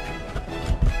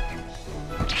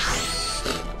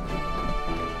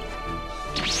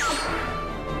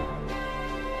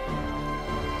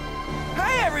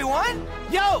 Hey, everyone!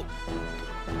 Yo!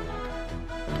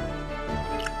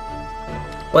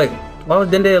 Wait, why was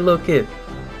Dende a little kid?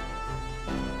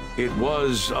 It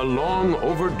was a long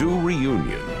overdue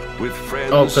reunion with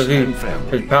friends and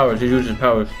family. His powers, he used his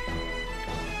powers.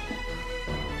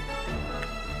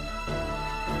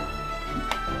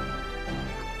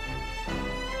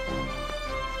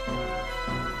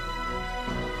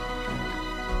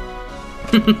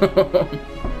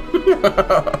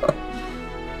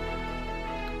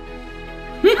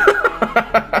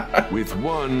 With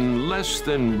one less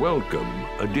than welcome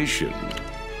addition.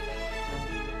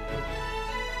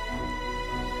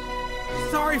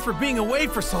 Sorry for being away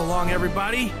for so long,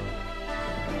 everybody.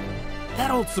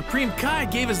 That old Supreme Kai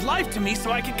gave his life to me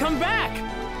so I could come back.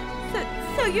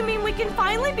 So you mean we can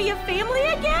finally be a family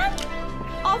again?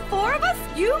 All four of us?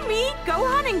 You, me,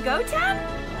 Gohan, and Goten?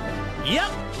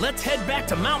 Yep, let's head back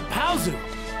to Mount Paozu.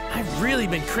 I've really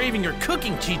been craving your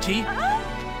cooking, Chi-Chi.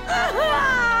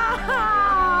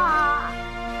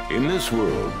 In this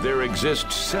world, there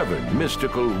exist 7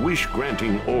 mystical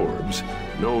wish-granting orbs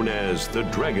known as the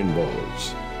Dragon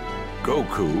Balls.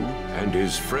 Goku and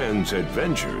his friends'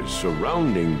 adventures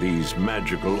surrounding these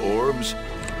magical orbs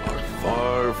are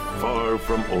far, far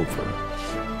from over.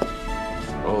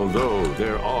 Although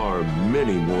there are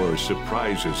many more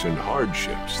surprises and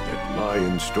hardships that lie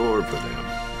in store for them,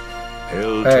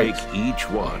 they'll take each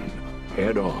one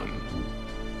head on.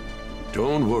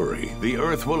 Don't worry, the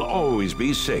Earth will always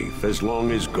be safe as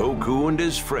long as Goku and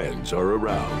his friends are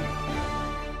around.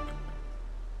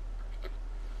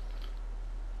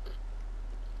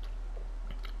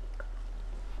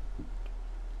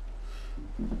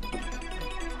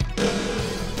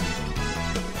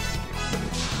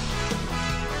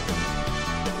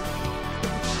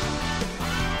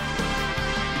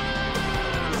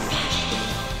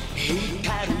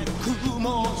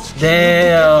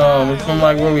 Damn, it's from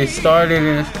like where we started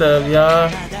and stuff, y'all.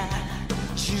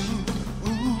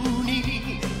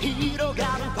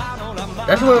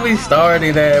 That's where we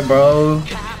started at, bro.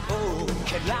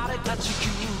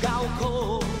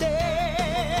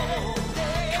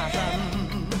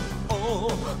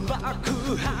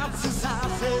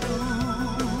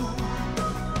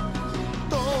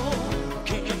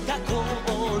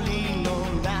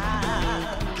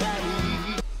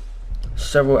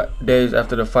 Several days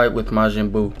after the fight with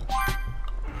Majin Buu,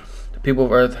 the people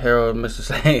of Earth herald Mr.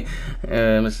 Satan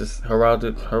and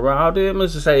heralded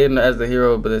Mr. Satan as the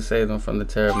hero, but they saved them from the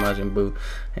terror of Majin Buu,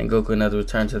 and Goku and others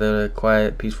returned to their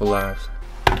quiet, peaceful lives.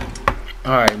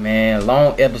 Alright, man,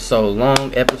 long episode.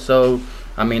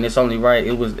 I mean, it's only right,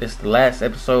 it's the last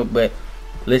episode, but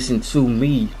listen to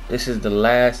me, this is the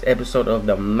last episode of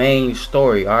the main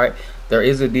story. Alright, there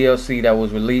is a DLC that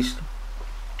was released,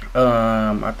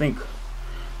 I think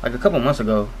like a couple months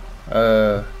ago,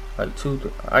 like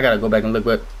I gotta go back and look,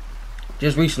 but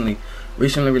just recently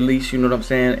released, you know what I'm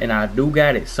saying, and I do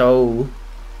got it, so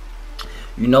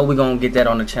you know we're gonna get that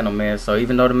on the channel, man. So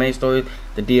even though the main story,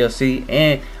 the DLC,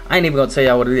 and I ain't even gonna tell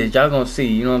y'all what it is, y'all gonna see,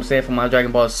 you know what I'm saying, for my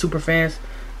Dragon Ball Super fans.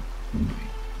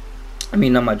 I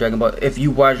mean, not my Dragon Ball, if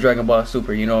you watch Dragon Ball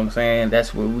Super, you know what I'm saying,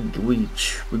 that's what we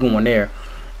going there.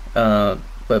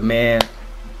 But man,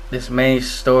 this main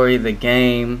story, the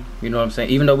game, you know what I'm saying,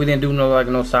 even though we didn't do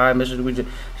no side missions, we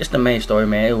just the main story,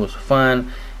 man. It was fun,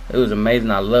 it was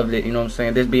amazing, I loved it, you know what I'm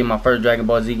saying. This being my first Dragon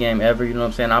Ball Z game ever, you know what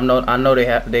I'm saying. I know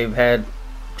they've had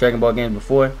Dragon Ball games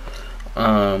before,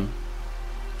 but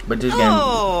this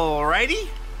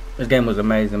game was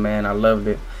amazing, man. I loved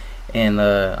it, and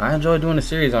I enjoyed doing the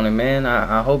series on it, man.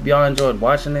 I hope y'all enjoyed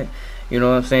watching it, you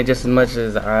know what I'm saying, just as much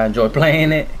as I enjoyed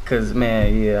playing it, cause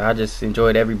man, yeah, I just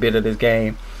enjoyed every bit of this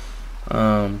game.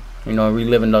 You know,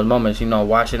 reliving those moments, you know,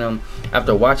 watching them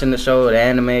after watching the show, the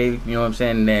anime, you know what I'm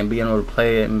saying, and then being able to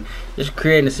play it and just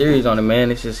creating a series on it,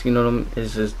 man. It's just, you know,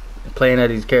 it's just playing at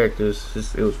these characters.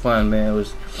 It was fun, man. It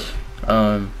was,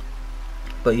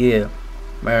 but yeah,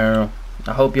 man.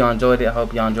 I hope y'all enjoyed it. I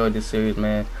hope y'all enjoyed this series,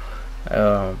 man.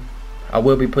 I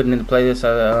will be putting in the playlist.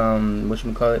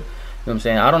 Whatchamacallit? You know what I'm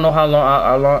saying? I don't know how long.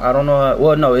 I don't know.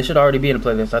 Well, no, it should already be in the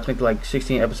playlist. I think like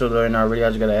 16 episodes are in already. I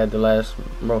just gotta add the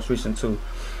most recent 2.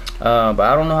 But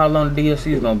I don't know how long the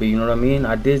DLC is gonna be. You know what I mean?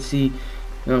 I did see. You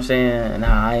know what I'm saying?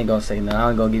 Nah, I ain't gonna say nothing. I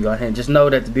ain't gonna give y'all a hint. Just know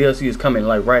that the DLC is coming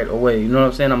like right away. You know what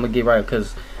I'm saying? I'm gonna get right,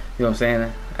 because you know what I'm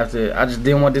saying. After I just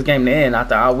didn't want this game to end.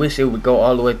 I wish it would go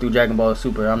all the way through Dragon Ball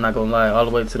Super. I'm not gonna lie, all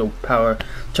the way to the power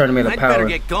tournament of power. I'd better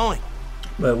get going.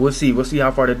 But we'll see. We'll see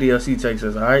how far the DLC takes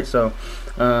us. All right. So,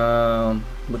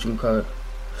 what you can call it?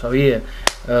 So yeah,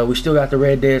 we still got the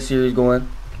Red Dead series going,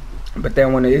 but that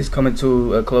one is coming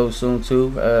to a close soon too.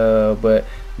 But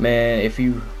man, if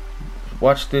you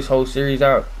watch this whole series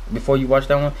out before you watch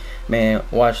that one, man,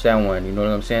 watch that one. You know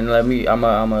what I'm saying?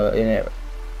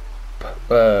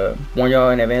 Warn y'all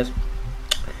in advance.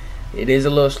 It is a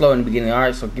little slow in the beginning. All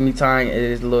right, so give me time. It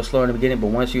is a little slow in the beginning, but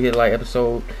once you hit like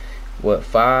episode episode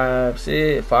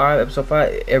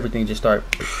 5, everything just starts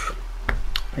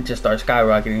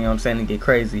skyrocketing. You know what I'm saying? And get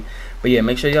crazy. But yeah,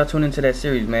 make sure y'all tune into that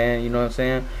series, man. You know what I'm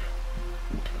saying?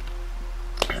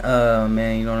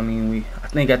 Man, you know what I mean? I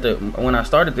think when I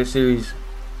started this series,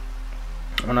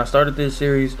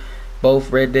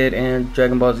 both Red Dead and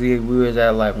Dragon Ball Z, we was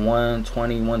at like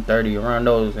 120, 130 around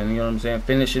those, and you know what I'm saying?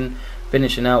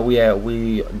 Finishing out,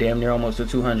 we damn near almost to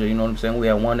 200. You know what I'm saying? We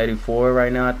at 184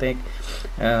 right now, I think.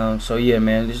 So yeah,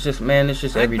 man, it's just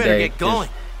every day. Get going.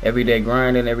 Everyday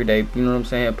grinding, everyday, you know what I'm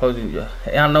saying? Posting.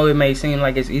 I know it may seem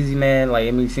like it's easy, man. Like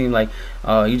it may seem like,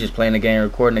 you just playing the game,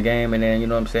 recording the game, and then you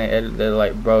know what I'm saying. They're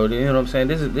like, bro, you know what I'm saying?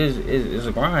 This is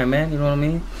a grind, man. You know what I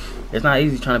mean? It's not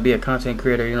easy trying to be a content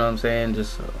creator. You know what I'm saying?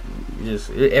 Just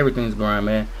everything's grind,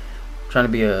 man. Trying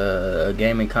to be a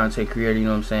gaming content creator. You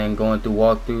know what I'm saying? Going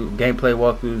through gameplay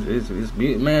walkthroughs is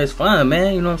man, it's fun,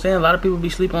 man. You know what I'm saying? A lot of people be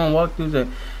sleeping on walkthroughs,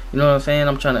 and you know what I'm saying?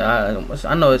 I'm trying to.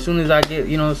 I know as soon as I get,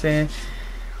 you know what I'm saying,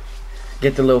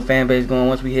 get the little fan base going.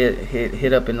 Once we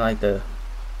hit up in like the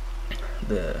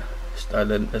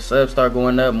subs start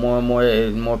going up, more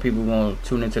and more people gonna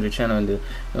tune into the channel, and you know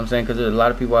what I'm saying, because there's a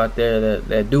lot of people out there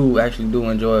that do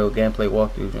enjoy gameplay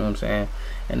walkthroughs. You know what I'm saying?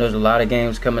 And there's a lot of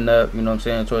games coming up. You know what I'm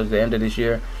saying? Towards the end of this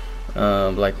year,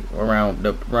 like around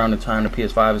the time the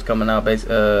PS5 is coming out,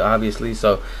 obviously.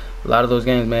 So a lot of those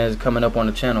games, man, is coming up on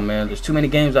the channel, man. There's too many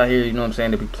games out here, you know what I'm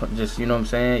saying, to be just, you know what I'm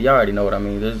saying? Y'all already know what I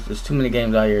mean. There's too many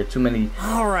games out here, too many.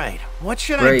 All right, what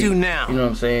should I do now? You know what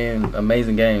I'm saying?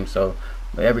 Amazing games. So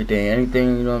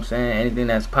anything, you know what I'm saying? Anything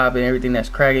that's popping, everything that's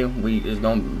cracking, is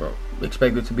gonna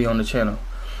expect it to be on the channel.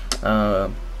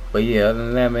 But yeah, other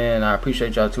than that, man, I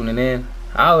appreciate y'all tuning in.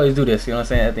 I always do this, you know what I'm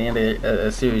saying? At the end of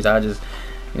a series, I just,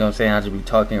 you know what I'm saying, I just be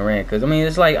talking and rant. Because I mean,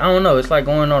 it's like, I don't know, it's like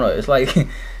going on it's like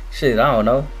shit, I don't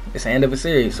know, it's the end of a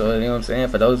series. So you know what I'm saying,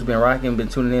 for those who've been rocking, been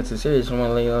tuning into the series, I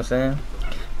want to, you know what I'm saying,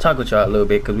 talk with y'all a little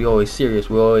bit, because we always serious,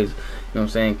 we always, you know what I'm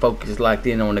saying, focus locked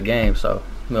in on the game. So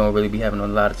we don't really be having a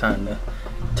lot of time to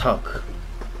talk.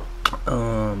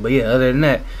 But yeah, other than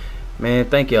that, man,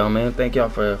 thank y'all, man. Thank y'all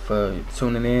for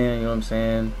tuning in, you know what I'm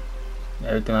saying,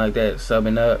 everything like that,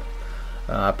 subbing up.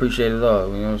 I appreciate it all,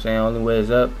 you know what I'm saying. Only way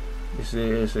is up. It's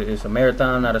a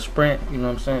marathon, not a sprint, you know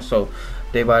what I'm saying. So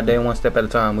day by day, one step at a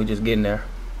time, we just getting there.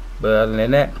 But other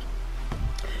than that,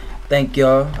 thank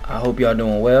y'all. I hope y'all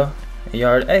doing well. And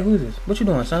y'all, hey, who's this? What you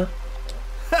doing, son?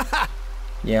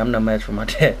 Yeah, I'm no match for my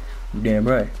dad. You damn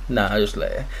right. Nah, I just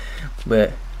laugh.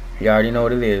 But you already know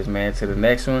what it is, man. To the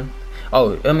next one.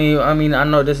 Oh, I mean, I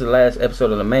know this is the last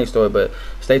episode of the main story, but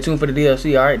stay tuned for the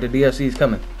DLC. All right, the DLC is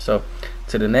coming. So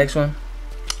to the next one.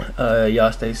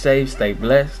 Y'all stay safe, stay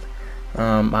blessed.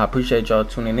 I appreciate y'all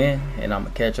tuning in, and I'm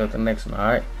gonna catch y'all at the next one. All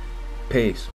right, peace.